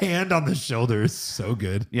the hand on the shoulder is so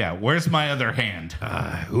good. Yeah, where's my other hand?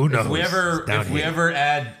 Who knows? If we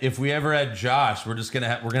ever add Josh, we're gonna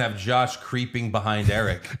have Josh creeping behind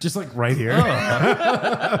Eric. Just like right here.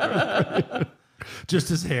 Just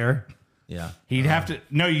his hair. Yeah. He'd have to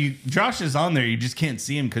Josh is on there, you just can't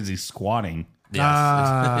see him because he's squatting. Yes.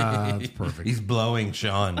 That's perfect. He's blowing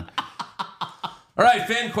Sean. All right,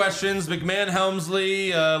 fan questions. McMahon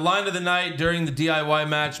Helmsley, line of the night during the DIY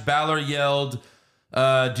match. Balor yelled,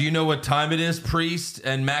 do you know what time it is, Priest?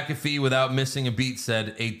 And McAfee, without missing a beat,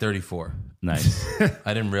 said 8:34. Nice.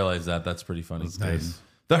 I didn't realize that. That's pretty funny. That's nice.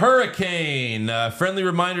 The Hurricane. Friendly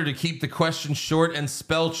reminder to keep the question short and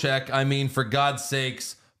spell check. I mean, for God's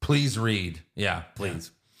sakes, please read. Yeah,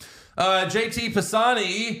 please. JT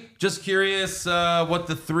Pisani, just curious what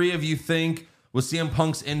the three of you think. Was CM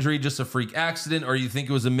Punk's injury just a freak accident, or you think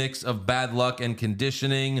it was a mix of bad luck and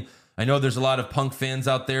conditioning? I know there's a lot of Punk fans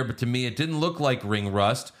out there, but to me, it didn't look like ring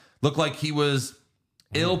rust. Looked like he was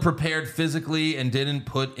ill-prepared physically and didn't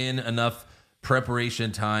put in enough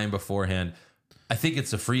preparation time beforehand. I think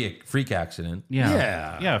it's a freak accident.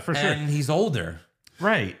 Yeah, for sure. And he's older.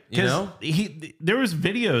 Right. You know? There was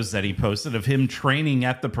videos that he posted of him training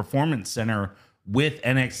at the Performance Center with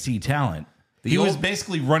NXT talent. He was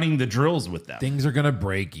basically running the drills with them. Things are going to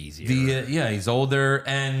break easier. He's older.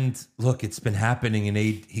 And look, it's been happening in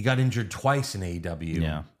he got injured twice in AEW.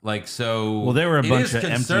 Yeah. Well, they were a bunch of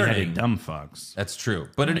empty-headed dumb fucks. That's true.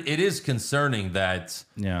 But it is concerning that,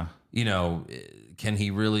 can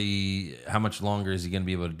he really, how much longer is he going to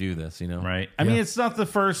be able to do this, Right. I mean, it's not the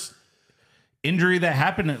first injury that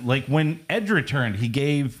happened. Like when Edge returned, he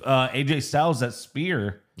gave AJ Styles that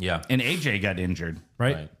spear. Yeah. And AJ got injured.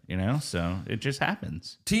 Right. So it just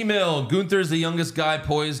happens. T-Mill, Gunther's the youngest guy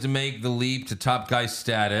poised to make the leap to top guy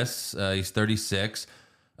status. He's 36.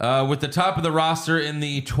 With the top of the roster in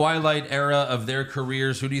the twilight era of their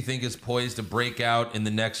careers, who do you think is poised to break out in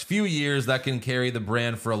the next few years that can carry the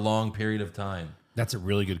brand for a long period of time? That's a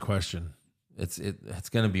really good question. It's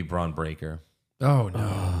going to be Braun Breaker. Oh,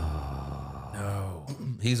 no. No.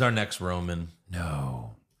 He's our next Roman.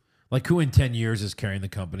 No. Like who in 10 years is carrying the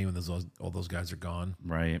company when all those guys are gone?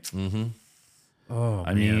 Right. Mm-hmm. Oh,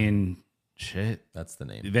 I mean, shit. That's the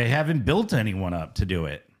name. They haven't built anyone up to do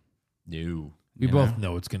it. No. We both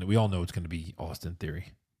know we all know it's going to be Austin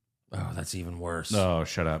Theory. Oh, that's even worse. Oh,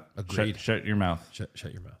 shut up. Agreed. Shut your mouth.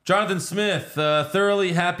 Shut your mouth. Jonathan Smith,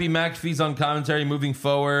 thoroughly happy McAfee's on commentary moving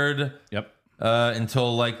forward. Yep.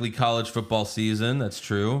 Until likely college football season. That's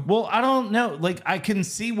true. Well, I don't know. Like, I can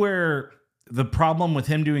see where the problem with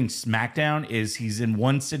him doing SmackDown is he's in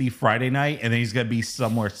one city Friday night and then he's going to be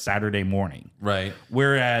somewhere Saturday morning. Right.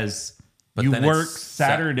 Whereas you work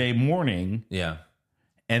Saturday morning. Yeah.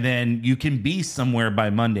 And then you can be somewhere by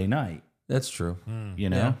Monday night. That's true.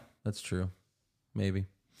 Yeah, that's true. Maybe.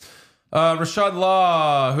 Rashad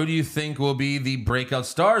Law, who do you think will be the breakout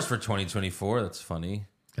stars for 2024? That's funny.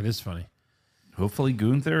 It is funny. Hopefully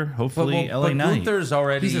Gunther. Hopefully LA Knight. Gunther's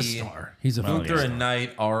already... He's a star. Gunther and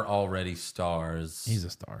Knight are already stars. He's a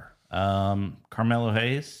star. Carmelo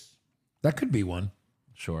Hayes. That could be one.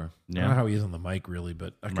 Sure. I don't know how he is on the mic, really,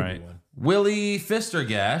 but that could be one. Willie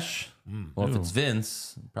Fistergash. Well, if it's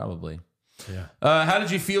Vince, probably. Yeah. How did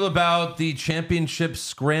you feel about the championship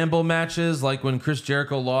scramble matches, like when Chris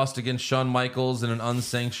Jericho lost against Shawn Michaels in an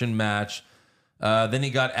unsanctioned match? Then he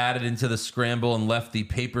got added into the scramble and left the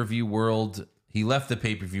pay-per-view world. He left the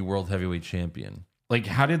pay-per-view world heavyweight champion. Like,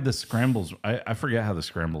 how did the scrambles... I forget how the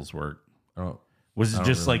scrambles work. Oh, was it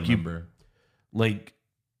just like remember.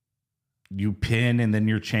 You pin and then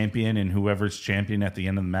you're champion and whoever's champion at the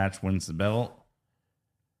end of the match wins the belt?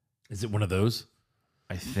 Is it one of those?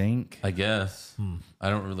 I think. I guess. I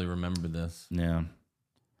don't really remember this. Yeah.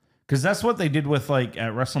 Because that's what they did with, like,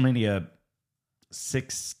 at WrestleMania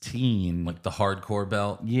 16. Like the hardcore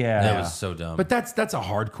belt? Yeah. That was so dumb. But that's a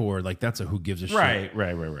hardcore, like, that's a who gives a shit. Right. You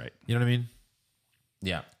know what I mean?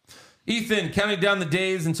 Yeah. Ethan, counting down the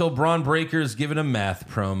days until Braun Breaker is given a math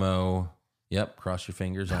promo. Yep, cross your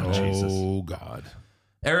fingers on Jesus. Oh, God.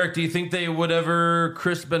 Eric, do you think they would ever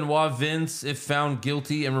Chris Benoit Vince if found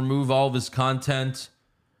guilty and remove all of his content?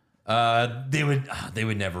 They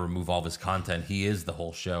would never remove all of his content. He is the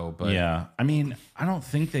whole show. But yeah, I mean, I don't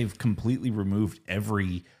think they've completely removed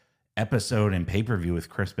every episode and pay-per-view with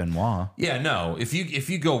Chris Benoit. Yeah, no. If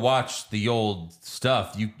you go watch the old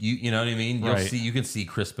stuff, you know what I mean? You can see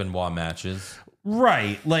Chris Benoit matches.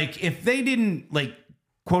 Right. Like if they didn't like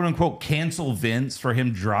quote unquote cancel Vince for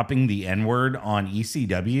him dropping the N-word on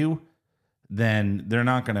ECW, then they're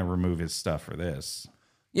not going to remove his stuff for this.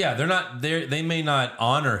 Yeah, they may not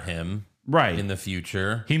honor him in the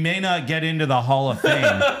future. He may not get into the Hall of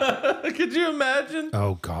Fame. Could you imagine?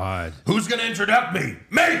 Oh God. Who's going to introduce me?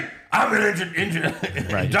 Me! I'm going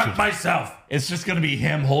to induct myself. It's just going to be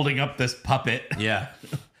him holding up this puppet. Yeah.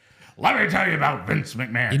 Let me tell you about Vince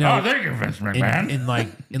McMahon. You know, thank you, Vince McMahon.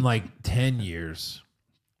 In like 10 years,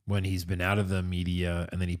 when he's been out of the media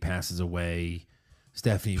and then he passes away,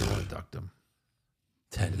 Stephanie will induct him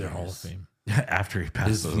 10 to their Hall of Fame. After he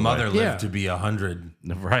passes His away. mother lived to be 100.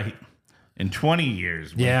 Right. In 20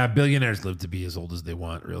 years. Yeah, billionaires live to be as old as they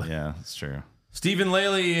want, really. Yeah, that's true. Stephen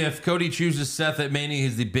Laley, if Cody chooses Seth at Mania,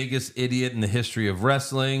 he's the biggest idiot in the history of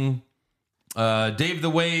wrestling. Dave the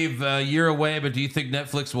Wave, a year away, but do you think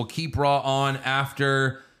Netflix will keep Raw on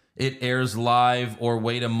after it airs live or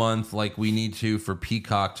wait a month like we need to for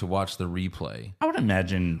Peacock to watch the replay? I would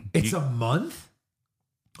imagine It's a month?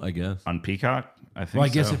 I guess. on Peacock. I think Well, I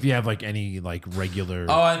guess so. if you have like any like regular.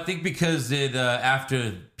 Oh, I think because it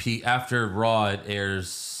after Raw, it airs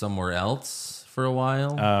somewhere else for a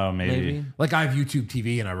while. Oh, maybe. Like I have YouTube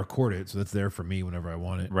TV and I record it, so that's there for me whenever I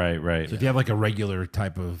want it. Right. So if you have like a regular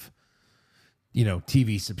type of,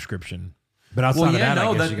 TV subscription, but outside of that,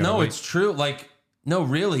 I guess you gotta wait. It's true. Like, no,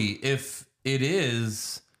 really, if it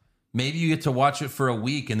is, maybe you get to watch it for a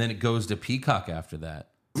week and then it goes to Peacock after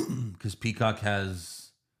that because Peacock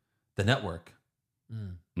has the network.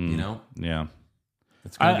 You know? Yeah.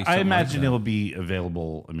 It's gonna be I something imagine like that. it'll be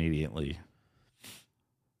available immediately.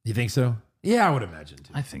 You think so? Yeah, I would imagine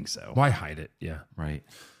too. I think so. Why hide it? Yeah. Right.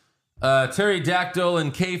 Pterodactyl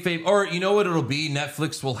and kayfabe, or you know what it'll be?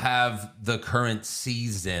 Netflix will have the current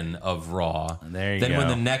season of Raw. There you then go. when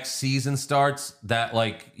the next season starts, that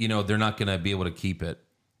they're not going to be able to keep it.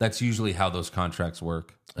 That's usually how those contracts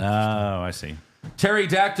work. Oh, I see.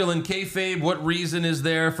 Pterodactyl and kayfabe, what reason is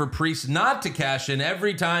there for Priest not to cash in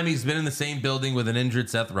every time he's been in the same building with an injured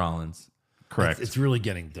Seth Rollins? Correct. It's really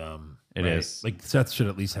getting dumb. It is. Like Seth should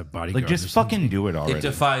at least have bodyguards. Like, just or something. fucking do it already. It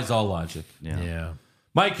defies all logic. Yeah.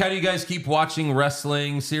 Mike, how do you guys keep watching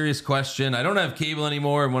wrestling? Serious question. I don't have cable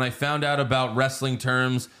anymore, and when I found out about wrestling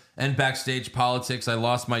terms and backstage politics, I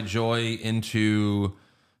lost my joy into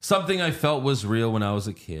something I felt was real when I was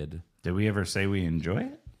a kid. Did we ever say we enjoy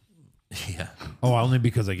it? Yeah. Oh, only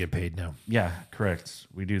because I get paid now. Yeah, correct.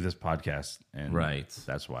 We do this podcast, and Right.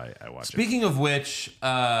 that's why I watch it. Speaking of which,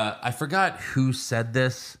 I forgot who said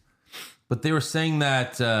this, but they were saying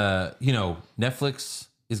that, Netflix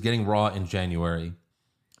is getting Raw in January.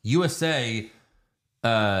 USA,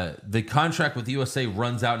 the contract with USA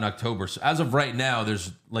runs out in October. So as of right now,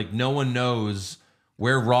 there's no one knows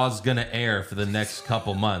where Raw's going to air for the next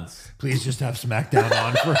couple months. Please just have SmackDown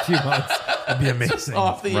on for a few months. That'd be amazing.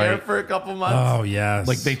 Off the air for a couple months. Oh, yes.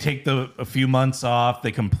 Like they take a few months off,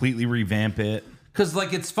 they completely revamp it. Because,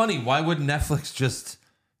 it's funny. Why wouldn't Netflix just,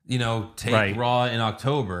 take Right. Raw in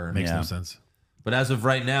October? Makes Yeah. no sense. But as of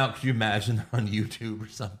right now, could you imagine on YouTube or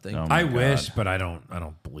something? Oh my I wish, God. but I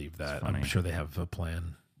don't believe that. I'm sure they have a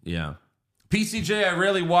plan. Yeah. PCJ, I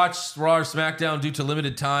rarely watch Raw or SmackDown due to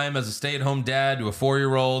limited time as a stay-at-home dad to a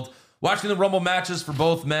 4-year-old. Watching the Rumble matches for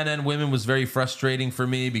both men and women was very frustrating for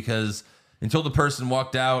me because until the person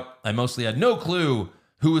walked out, I mostly had no clue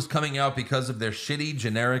who was coming out because of their shitty,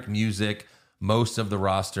 generic music most of the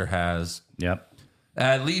roster has. Yep.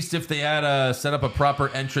 At least if they had set up a proper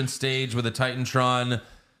entrance stage with a Titantron,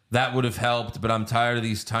 that would have helped. But I'm tired of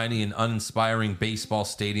these tiny and uninspiring baseball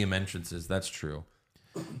stadium entrances. That's true.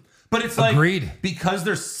 But it's Agreed. because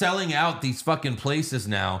they're selling out these fucking places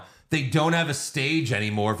now, they don't have a stage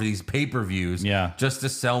anymore for these pay-per-views. Yeah. Just to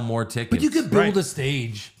sell more tickets. But you could build a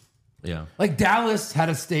stage. Yeah. Like Dallas had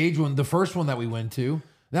a stage when the first one that we went to.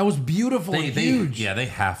 That was beautiful and huge. Yeah, they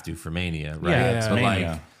have to for Mania, right? Yeah, it's But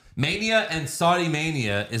Mania. Mania and Saudi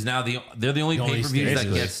Mania is now they're the only The only pay-per-views that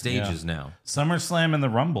stages. get stages now. SummerSlam and the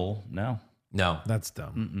Rumble, no. No. That's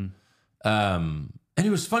dumb. And it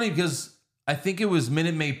was funny because I think it was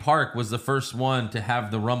Minute Maid Park was the first one to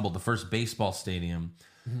have the Rumble, the first baseball stadium.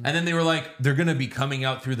 And then they were like, they're going to be coming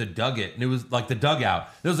out through the dugout. And it was like the dugout.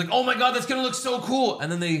 And it was like, oh my God, that's going to look so cool.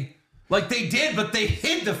 And then they did, but they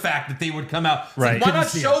hid the fact that they would come out. It's Right. Like, why not Couldn't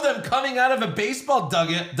see show them coming out of a baseball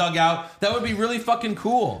dugout? That would be really fucking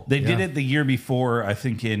cool. They did it the year before, I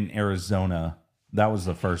think, in Arizona. That was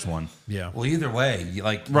the first one. Yeah. Well, either way,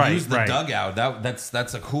 use the dugout.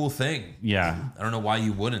 That's a cool thing. Yeah. I don't know why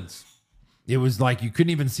you wouldn't. it was like you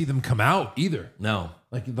couldn't even see them come out either. No.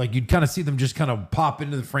 Like you'd kind of see them just kind of pop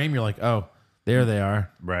into the frame. You're like, oh, there they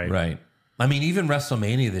are. Right. I mean, even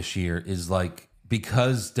WrestleMania this year is like,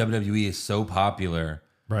 because WWE is so popular,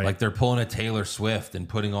 Right. like they're pulling a Taylor Swift and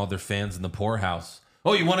putting all their fans in the poorhouse.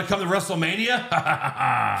 Oh, you want to come to WrestleMania?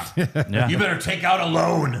 Yeah. You better take out a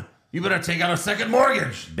loan. You better take out a second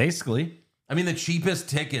mortgage. Basically. I mean, the cheapest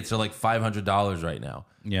tickets are like $500 right now.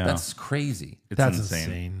 Yeah. That's crazy. That's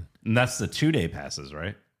insane. And that's the 2-day passes,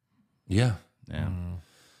 right? Yeah. Yeah.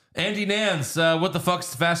 Andy Nance, what the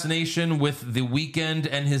fuck's the fascination with The Weeknd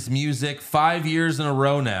and his music? 5 years in a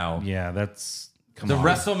row now. Yeah, that's... The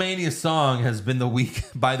WrestleMania song has been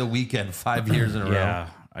by The Weeknd 5 years in a row. Yeah,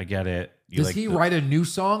 I get it. Does he write a new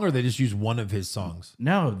song, or they just use one of his songs?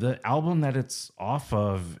 No, the album that it's off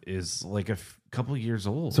of is like a couple years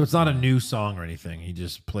old. So it's not a new song or anything. He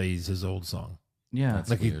just plays his old song. Yeah, That's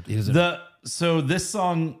like weird. He doesn't. So this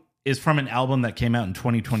song is from an album that came out in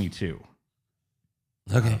 2022.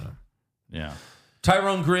 Okay. Yeah.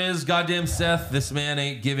 Tyrone Grizz, goddamn Seth, this man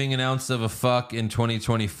ain't giving an ounce of a fuck in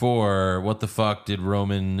 2024. What the fuck did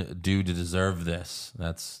Roman do to deserve this?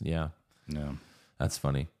 That's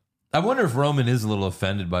funny. I wonder if Roman is a little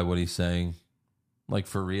offended by what he's saying. Like,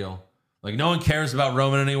 for real. Like, no one cares about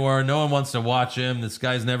Roman anymore. No one wants to watch him. This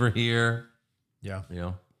guy's never here. Yeah. You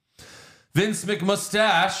know? Vince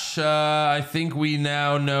McMustache, I think we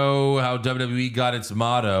now know how WWE got its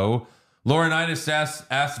motto. Laurinaitis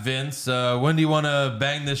asked Vince, when do you want to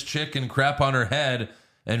bang this chick and crap on her head?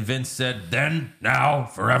 And Vince said, then, now,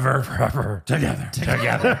 forever, together.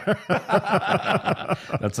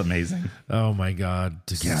 That's amazing. Oh, my God.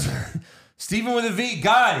 Together. Stephen with a V.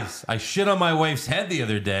 Guys, I shit on my wife's head the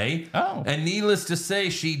other day. Oh. And needless to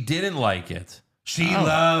say, she didn't like it. She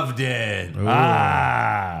loved it. Ooh.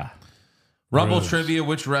 Rumble Gross. trivia.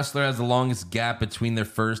 Which wrestler has the longest gap between their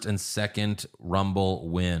first and second Rumble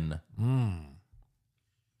win?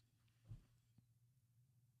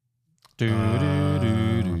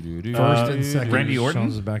 First and second. Randy Orton?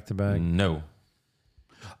 Shows back to back. No.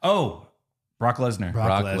 Oh, Brock Lesnar.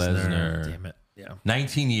 Brock Lesnar. Damn it. Yeah.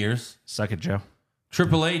 19 years. Suck it, Joe.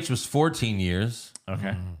 Triple H was 14 years.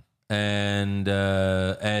 Okay. And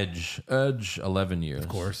Edge, 11 years. Of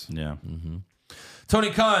course. Yeah. Tony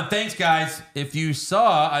Khan, thanks, guys. If you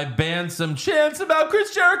saw, I banned some chants about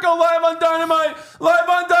Chris Jericho live on Dynamite. Live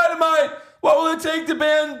on Dynamite. What will it take to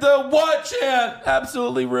ban the what chant?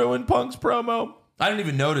 Absolutely ruined Punk's promo. I didn't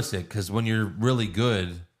even notice it because when you're really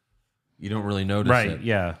good, you don't really notice it. Right,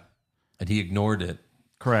 yeah. And he ignored it.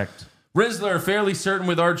 Correct. Rizzler, fairly certain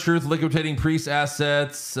with R-Truth liquidating Priest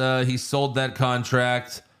assets. He sold that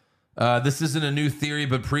contract. This isn't a new theory,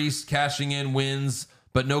 but Priest cashing in wins,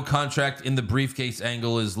 but no contract in the briefcase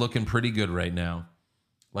angle is looking pretty good right now.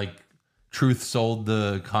 Like, Truth sold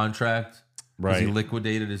the contract because he Right.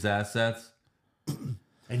 liquidated his assets.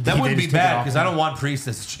 And That they wouldn't be just take it bad off because him. I don't want Priest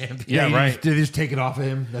as a champion. Yeah, you right. Just, they just take it off of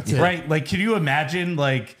him. That's it. Right. Like, can you imagine,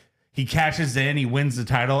 like, he cashes in, he wins the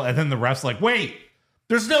title, and then the ref's like, wait,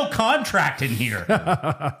 there's no contract in here.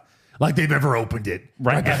 Like they've ever opened it.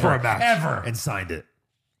 Right. Before a match. Ever. And signed it.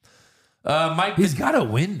 Mike, He's got to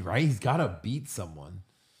win, right? He's got to beat someone.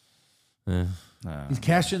 These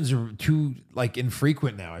cash-ins are too, like,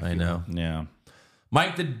 infrequent now. I know. Yeah.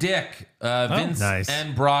 Mike the Dick, Vince nice.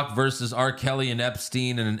 and Brock versus R. Kelly and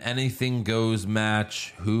Epstein in an anything goes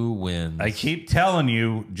match. Who wins? I keep telling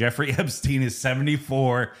you, Jeffrey Epstein is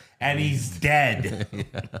 74 and he's dead.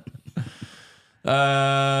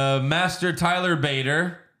 Master Tyler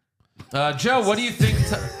Bader. Joe, what do you think?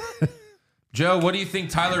 Joe, what do you think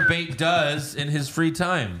Tyler Bate does in his free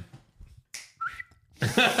time?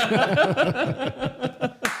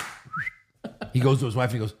 He goes to his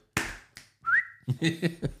wife and he goes,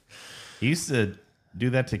 He used to do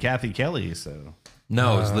that to Kathy Kelly, so.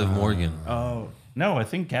 No, it's Liv Morgan. Oh, no, I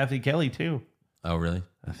think Kathy Kelly too. Oh, really?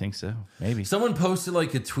 I think so. Maybe. Someone posted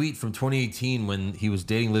like a tweet from 2018 when he was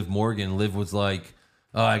dating Liv Morgan. Liv was like,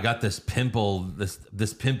 "Oh, I got this pimple.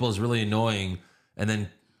 This pimple is really annoying." And then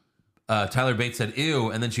Tyler Bates said, "Ew."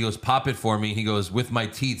 And then she goes, "Pop it for me." He goes, "With my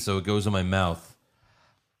teeth, so it goes in my mouth."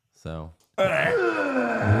 So.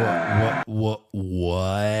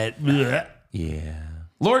 What? Yeah.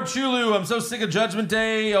 Lord Chulu, I'm so sick of Judgment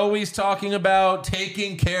Day, always talking about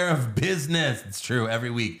taking care of business. It's true,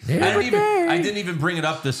 every week. I didn't even bring it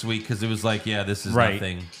up this week because it was like, yeah, this is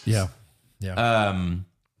nothing. Yeah.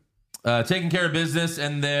 Taking care of business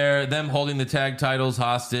and them holding the tag titles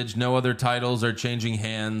hostage. No other titles are changing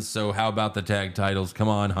hands, so how about the tag titles? Come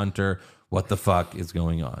on, Hunter. What the fuck is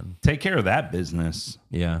going on? Take care of that business.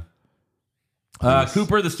 Yeah.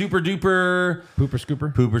 Cooper, the super duper. Pooper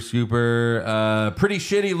Scooper. Pooper Scooper. Pretty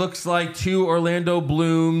Shitty looks like 2 Orlando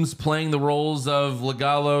Blooms playing the roles of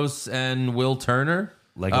Legolas and Will Turner.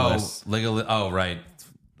 Legolas. Oh, right.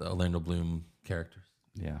 The Orlando Bloom characters.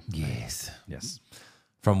 Yeah. Yes. Yes.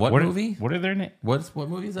 From what movie? What are their names? What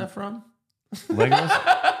movie is that from?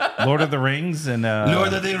 Legolas? Lord of the Rings and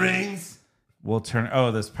Lord of the Rings. Will Turner.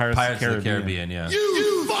 Oh, this Pirates of the Caribbean. Yeah.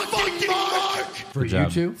 You fucking mark! For you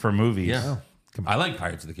two? For movies. Yeah. I like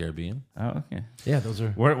Pirates of the Caribbean. Oh, okay. Yeah, those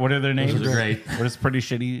are. What are their names? Those are great. What is Pretty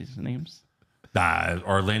Shitty names?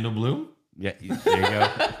 Orlando Bloom. Yeah, there you go.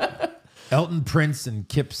 Elton Prince and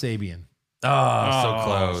Kip Sabian. So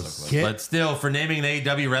close. Kit? But still, for naming the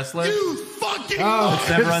AEW wrestler, You fucking it's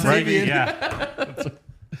never on TV. Yeah.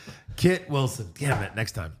 Kit Wilson. Damn it.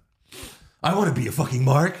 Next time. I want to be a fucking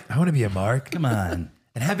Mark. I want to be a Mark. Come on.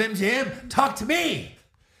 And have MJM talk to me.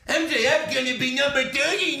 MJF gonna be number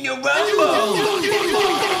 30 in the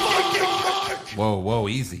Rumble. Whoa,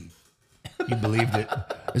 easy. You believed it.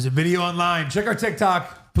 There's a video online. Check our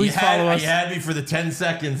TikTok. Please follow us. He had me for the 10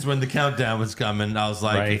 seconds when the countdown was coming. I was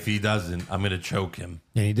like, Right. if he doesn't, I'm gonna choke him.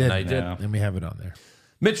 And he did. And I did. Yeah. And we have it on there.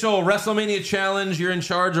 Mitchell, WrestleMania Challenge. You're in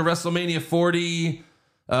charge of WrestleMania 40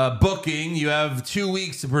 booking. You have 2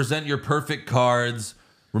 weeks to present your perfect cards.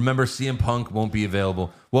 Remember, CM Punk won't be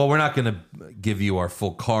available. Well, we're not going to give you our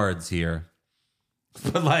full cards here.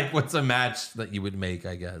 But, like, what's a match that you would make,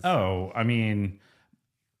 I guess? Oh, I mean,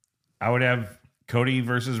 I would have Cody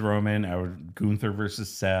versus Roman. I would Gunther versus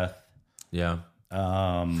Seth. Yeah.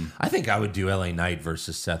 I think I would do LA Knight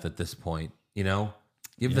versus Seth at this point, you know?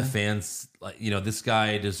 Give the fans, like, you know, this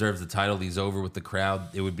guy deserves the title. He's over with the crowd.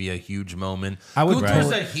 It would be a huge moment.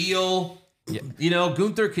 Gunther's a heel. Yeah. You know,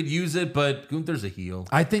 Gunther could use it, but Gunther's a heel.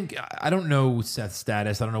 I think, I don't know Seth's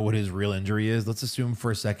status. I don't know what his real injury is. Let's assume for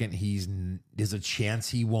a second there's a chance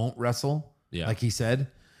he won't wrestle. Yeah. Like he said.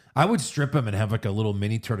 I would strip him and have like a little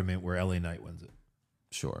mini tournament where LA Knight wins it.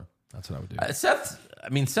 Sure. That's what I would do.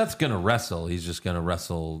 Seth's going to wrestle. He's just going to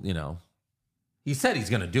wrestle, you know. He said he's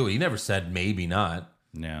going to do it. He never said maybe not.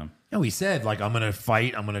 Yeah. No, he said, like, I'm going to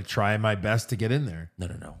fight. I'm going to try my best to get in there.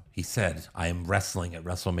 No. He said, I am wrestling at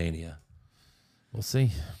WrestleMania. We'll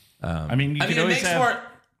see. I mean, you could always have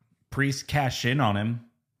Priest cash in on him.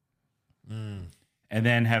 And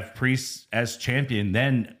then have Priest as champion.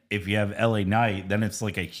 Then if you have LA Knight, then it's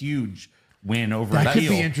like a huge win over That a could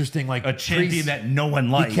heel. be interesting. Like a champion Priest, that no one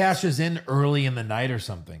likes. He cashes in early in the night or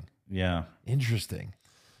something. Yeah. Interesting.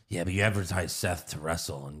 Yeah, but you advertise Seth to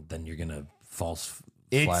wrestle, and then you're going to false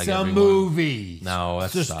It's flag a everyone. No,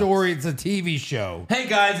 that's it's a story. It's a TV show. Hey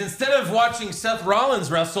guys, instead of watching Seth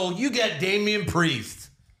Rollins wrestle, you get Damian Priest.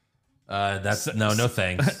 That's no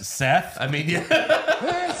thanks. Seth? I mean, yeah.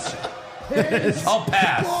 I'll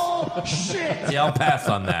pass. Bullshit. Yeah, I'll pass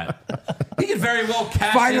on that. He could very well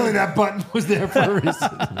cash Finally, in. that button was there for a reason.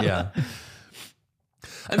 Yeah.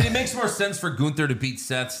 I mean, it makes more sense for Gunther to beat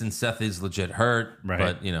Seth since Seth is legit hurt. Right.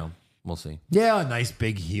 But, you know, we'll see. Yeah, a nice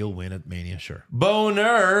big heel win at Mania, sure.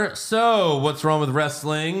 Boner. So, what's wrong with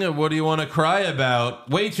wrestling? What do you want to cry about?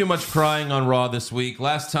 Way too much crying on Raw this week.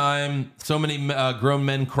 Last time so many grown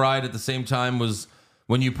men cried at the same time was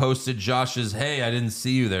when you posted Josh's "Hey, I didn't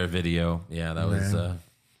see you there" video. Yeah, that was...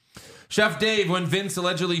 Chef Dave, when Vince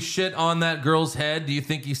allegedly shit on that girl's head, do you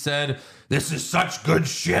think he said, "This is such good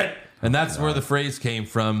shit"? And that's where the phrase came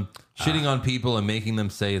from, shitting on people and making them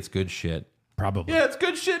say it's good shit. Probably. Yeah, it's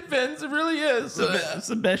good shit, Vince. It really is. It's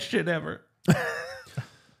the best shit ever.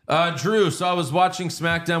 Drew, so I was watching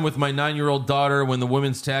SmackDown with my 9-year-old daughter when the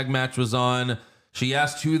women's tag match was on. She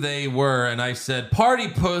asked who they were, and I said, "Party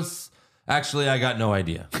Puss." Actually, I got no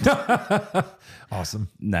idea. Awesome.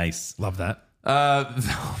 Nice. Love that. Oh,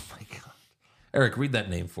 my God. Eric, read that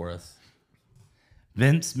name for us.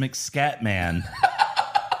 Vince McScatman.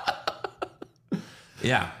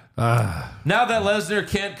 Yeah. Now that Lesnar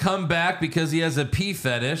can't come back because he has a pee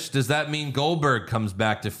fetish, does that mean Goldberg comes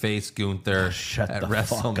back to face Gunther at the fuck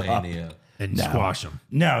WrestleMania? up. And squash him.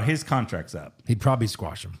 No, his contract's up. He'd probably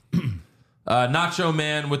squash him. Nacho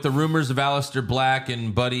Man, with the rumors of Aleister Black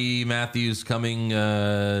and Buddy Matthews coming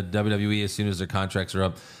WWE as soon as their contracts are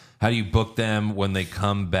up, how do you book them when they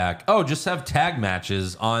come back? Oh, just have tag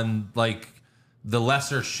matches on like the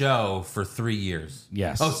lesser show for 3 years.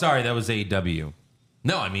 Yes. Oh, sorry, that was AEW.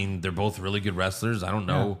 No, I mean, they're both really good wrestlers. I don't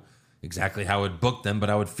know exactly how I would book them, but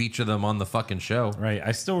I would feature them on the fucking show. Right.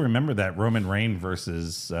 I still remember that Roman Reigns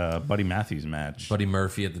versus Buddy Matthews match. Buddy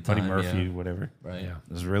Murphy at the time. Buddy Murphy, yeah. Whatever. Right. Yeah.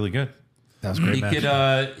 It was really good. That was a great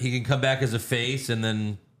match. He can come back as a face and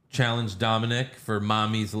then challenge Dominic for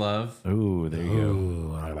Mommy's Love. Ooh, there you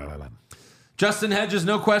go. Justin Hedges,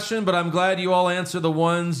 no question, but I'm glad you all answer the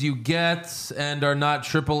ones you get and are not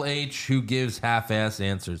Triple H who gives half-ass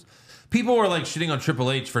answers. People were like shitting on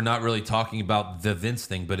Triple H for not really talking about the Vince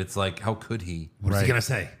thing, but it's like, how could he? What's he gonna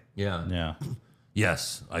say? Yeah. Yeah.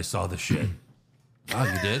 Yes, I saw the shit. Oh,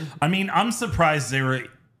 you did? I mean, I'm surprised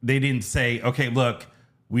they didn't say, okay, look,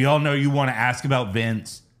 we all know you want to ask about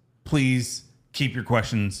Vince. Please keep your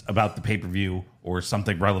questions about the pay-per-view or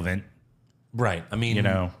something relevant. Right. I mean,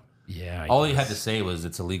 Yeah. all he had to say was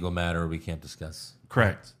it's a legal matter we can't discuss.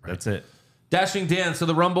 Correct. That's it. Dashing Dan, so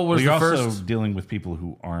the Rumble was You're the also first. dealing with people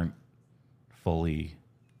who aren't fully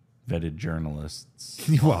vetted journalists.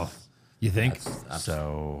 Well, you think?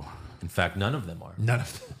 So, In fact, none of them are. None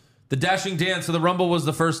of them. The Dashing Dan, so the Rumble was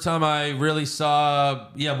the first time I really saw.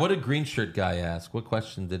 Yeah, what did Green Shirt guy ask? What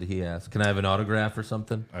question did he ask? Can I have an autograph or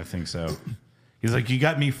something? I think so. He's like, you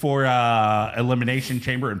got me for Elimination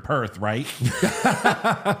Chamber in Perth, right?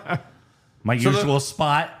 My usual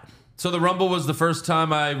spot. So the Rumble was the first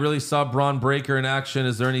time I really saw Braun Breaker in action.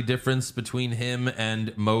 Is there any difference between him and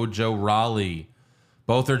Mojo Rawley?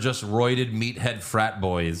 Both are just roided meathead frat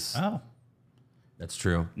boys. Oh. That's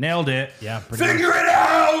true. Nailed it. Yeah. Figure it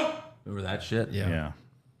out! Remember that shit? Yeah.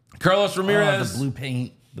 Carlos Ramirez. The blue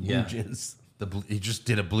paint. The blue Yeah. jizz. He just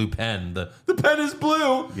did a blue pen. The pen is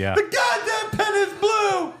blue. Yeah. The goddamn pen is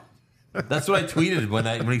blue. That's what I tweeted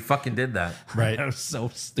when he fucking did that. Right. That was so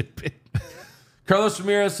stupid. Carlos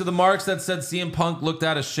Ramirez to the marks that said CM Punk looked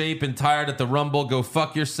out of shape and tired at the Rumble. Go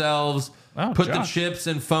fuck yourselves. Oh, Put Josh. the chips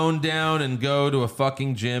and phone down and go to a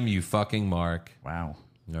fucking gym, you fucking mark. Wow.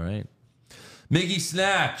 All right. Miggy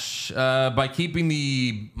Snatch, by keeping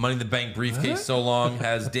the Money in the Bank briefcase so long,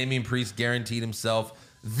 has Damian Priest guaranteed himself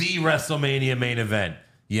the WrestleMania main event?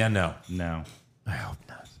 Yeah, no. No. I hope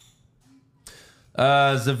not.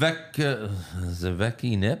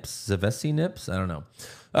 Zaveki Nips? I don't know.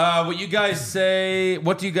 What do you guys say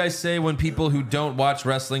when people who don't watch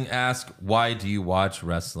wrestling ask, why do you watch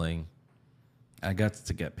wrestling? I got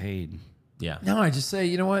to get paid. Yeah. No, I just say,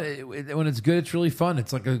 you know what? When it's good, it's really fun.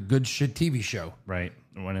 It's like a good shit TV show. Right.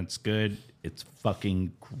 When it's good, it's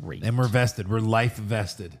fucking great. And we're vested. We're life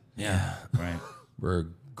vested. Yeah. Right. We're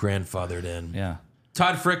grandfathered in. Yeah.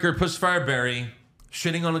 Todd Fricker, Pushfire Barry,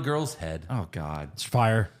 shitting on a girl's head. Oh, God. It's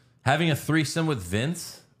fire. Having a threesome with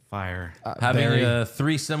Vince. Fire. Having Barry. a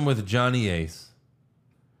threesome with Johnny Ace.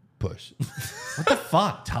 Push. What the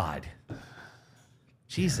fuck, Todd?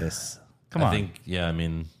 Jesus. Come on. I think,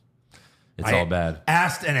 it's all bad.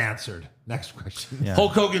 Asked and answered. Next question. Yeah.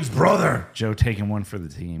 Hulk Hogan's brother. Joe taking one for the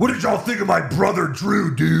team. What did y'all think of my brother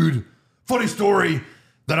Drew, dude? Funny story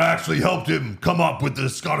that I actually helped him come up with the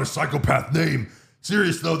Scottish Psychopath name.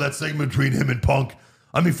 Serious though, that segment between him and Punk.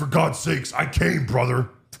 I mean, for God's sakes, I came, brother.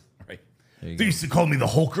 Right. They used to call me the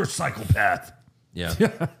Hulker Psychopath. Yeah.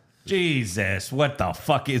 Jesus, what the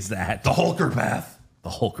fuck is that? The Hulker Path. The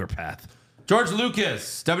Hulker Path. George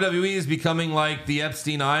Lucas, WWE is becoming like the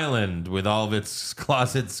Epstein Island with all of its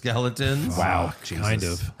closet skeletons. Wow. Kind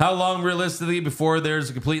of. How long realistically before there's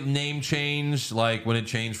a complete name change, like when it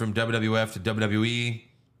changed from WWF to WWE?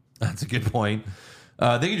 That's a good point.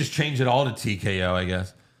 They could just change it all to TKO, I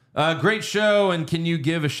guess. Great show, and can you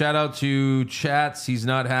give a shout out to Chats? He's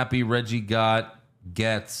not happy Reggie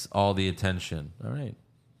gets all the attention. All right.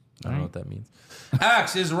 I don't know what that means.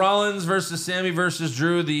 Axe, is Rollins versus Sammy versus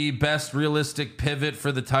Drew the best realistic pivot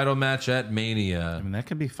for the title match at Mania? I mean, that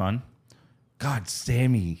could be fun. God,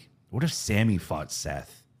 Sammy. What if Sammy fought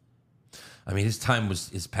Seth? I mean, his time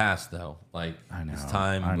is past, though. Like, I know. his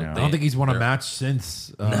time. I know. I don't think he's won a match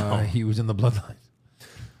since he was in the Bloodline.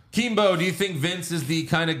 Kimbo, do you think Vince is the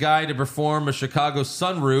kind of guy to perform a Chicago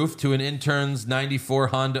sunroof to an intern's 94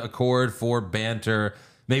 Honda Accord for banter?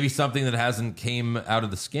 Maybe something that hasn't came out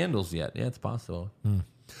of the scandals yet. Yeah, it's possible.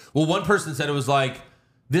 Well, one person said it was like,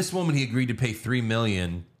 this woman he agreed to pay $3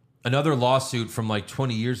 million. Another lawsuit from like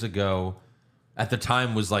 20 years ago at the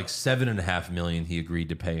time was like $7.5 million he agreed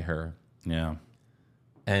to pay her. Yeah.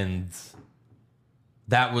 And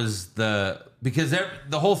that was because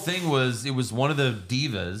the whole thing was, it was one of the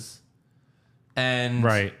divas, and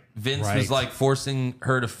Right. Vince was like forcing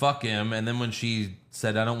her to fuck him, and then when she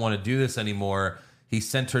said, I don't want to do this anymore, he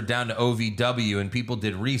sent her down to OVW, and people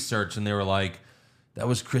did research, and they were like, that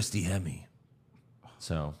was Christy Hemme.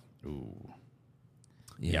 So,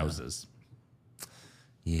 yeah. Yowzas.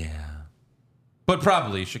 Yeah. But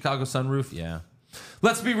probably Chicago sunroof, yeah.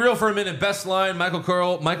 Let's be real for a minute. Best line, Michael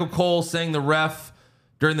Cole saying the ref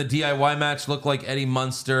during the DIY match looked like Eddie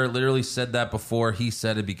Munster. Literally said that before. He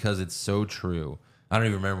said it because it's so true. I don't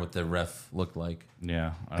even remember what the ref looked like.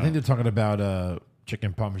 Yeah. I think they're talking about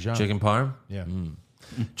chicken parmesan. Chicken parm? Yeah.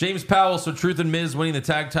 James Powell, so Truth and Miz winning the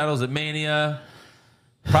tag titles at Mania.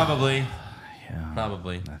 Probably. Yeah.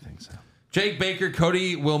 Probably. I think so. Jake Baker,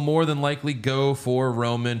 Cody will more than likely go for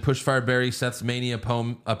Roman. Pushfire Barry, Seth's Mania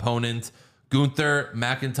opponent. Gunther,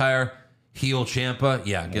 McIntyre, heel Ciampa.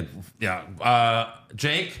 Yeah.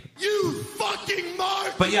 Jake. You fucking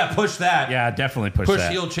mark. But yeah, push that. Yeah, definitely push Push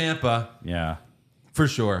that. heel Ciampa. Yeah. For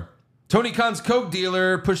sure. Tony Khan's Coke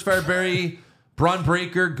dealer, Pushfire Barry, Braun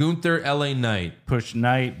Breaker, Gunther, LA Knight. Push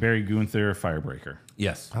Knight, Barry Gunther, Firebreaker.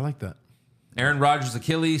 Yes. I like that. Aaron Rodgers,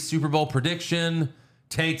 Achilles, Super Bowl prediction,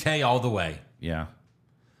 Tay all the way. Yeah.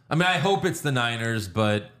 I mean, I hope it's the Niners,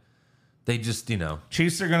 but they just,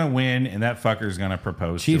 Chiefs are going to win, and that fucker's going to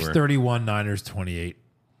propose Chiefs to her. 31, Niners 28.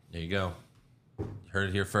 There you go. You heard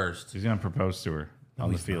it here first. He's going to propose to her on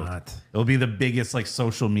the he's field. not. It'll be the biggest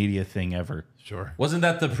social media thing ever. Sure. Wasn't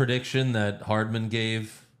that the prediction that Hardman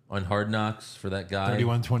gave on Hard Knocks for that guy?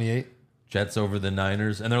 31-28. Jets over the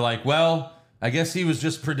Niners. And they're like, well, I guess he was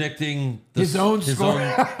just predicting His own score.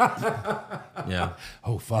 Yeah.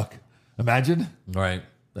 Oh, fuck. Imagine. Right.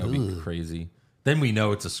 That would be crazy. Then we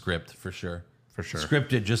know it's a script for sure. For sure.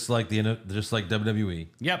 Scripted just like WWE.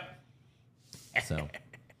 Yep. So.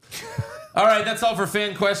 All right, that's all for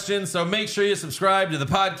fan questions. So make sure you subscribe to the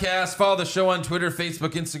podcast. Follow the show on Twitter,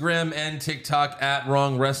 Facebook, Instagram, and TikTok at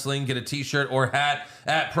Wrong Wrestling. Get a t-shirt or hat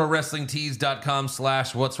at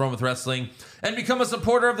ProWrestlingTees.com/What's Wrong with Wrestling. And become a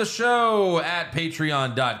supporter of the show at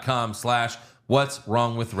Patreon.com/What's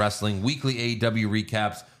Wrong with Wrestling. Weekly AEW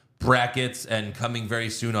recaps, brackets, and coming very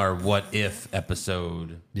soon our What If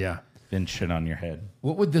episode. Yeah. Then shit on your head.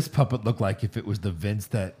 What would this puppet look like if it was the Vince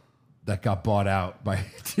that got bought out by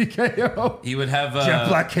TKO? He would have jet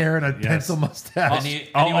black hair and a pencil mustache. And he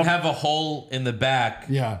would have a hole in the back.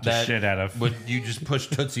 Yeah. that shit out of. would you just push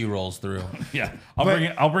Tootsie Rolls through. Yeah. I'll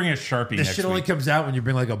bring a Sharpie This next shit only week. comes out when you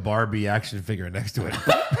bring like a Barbie action figure next to it.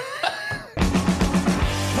 What's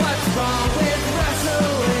wrong with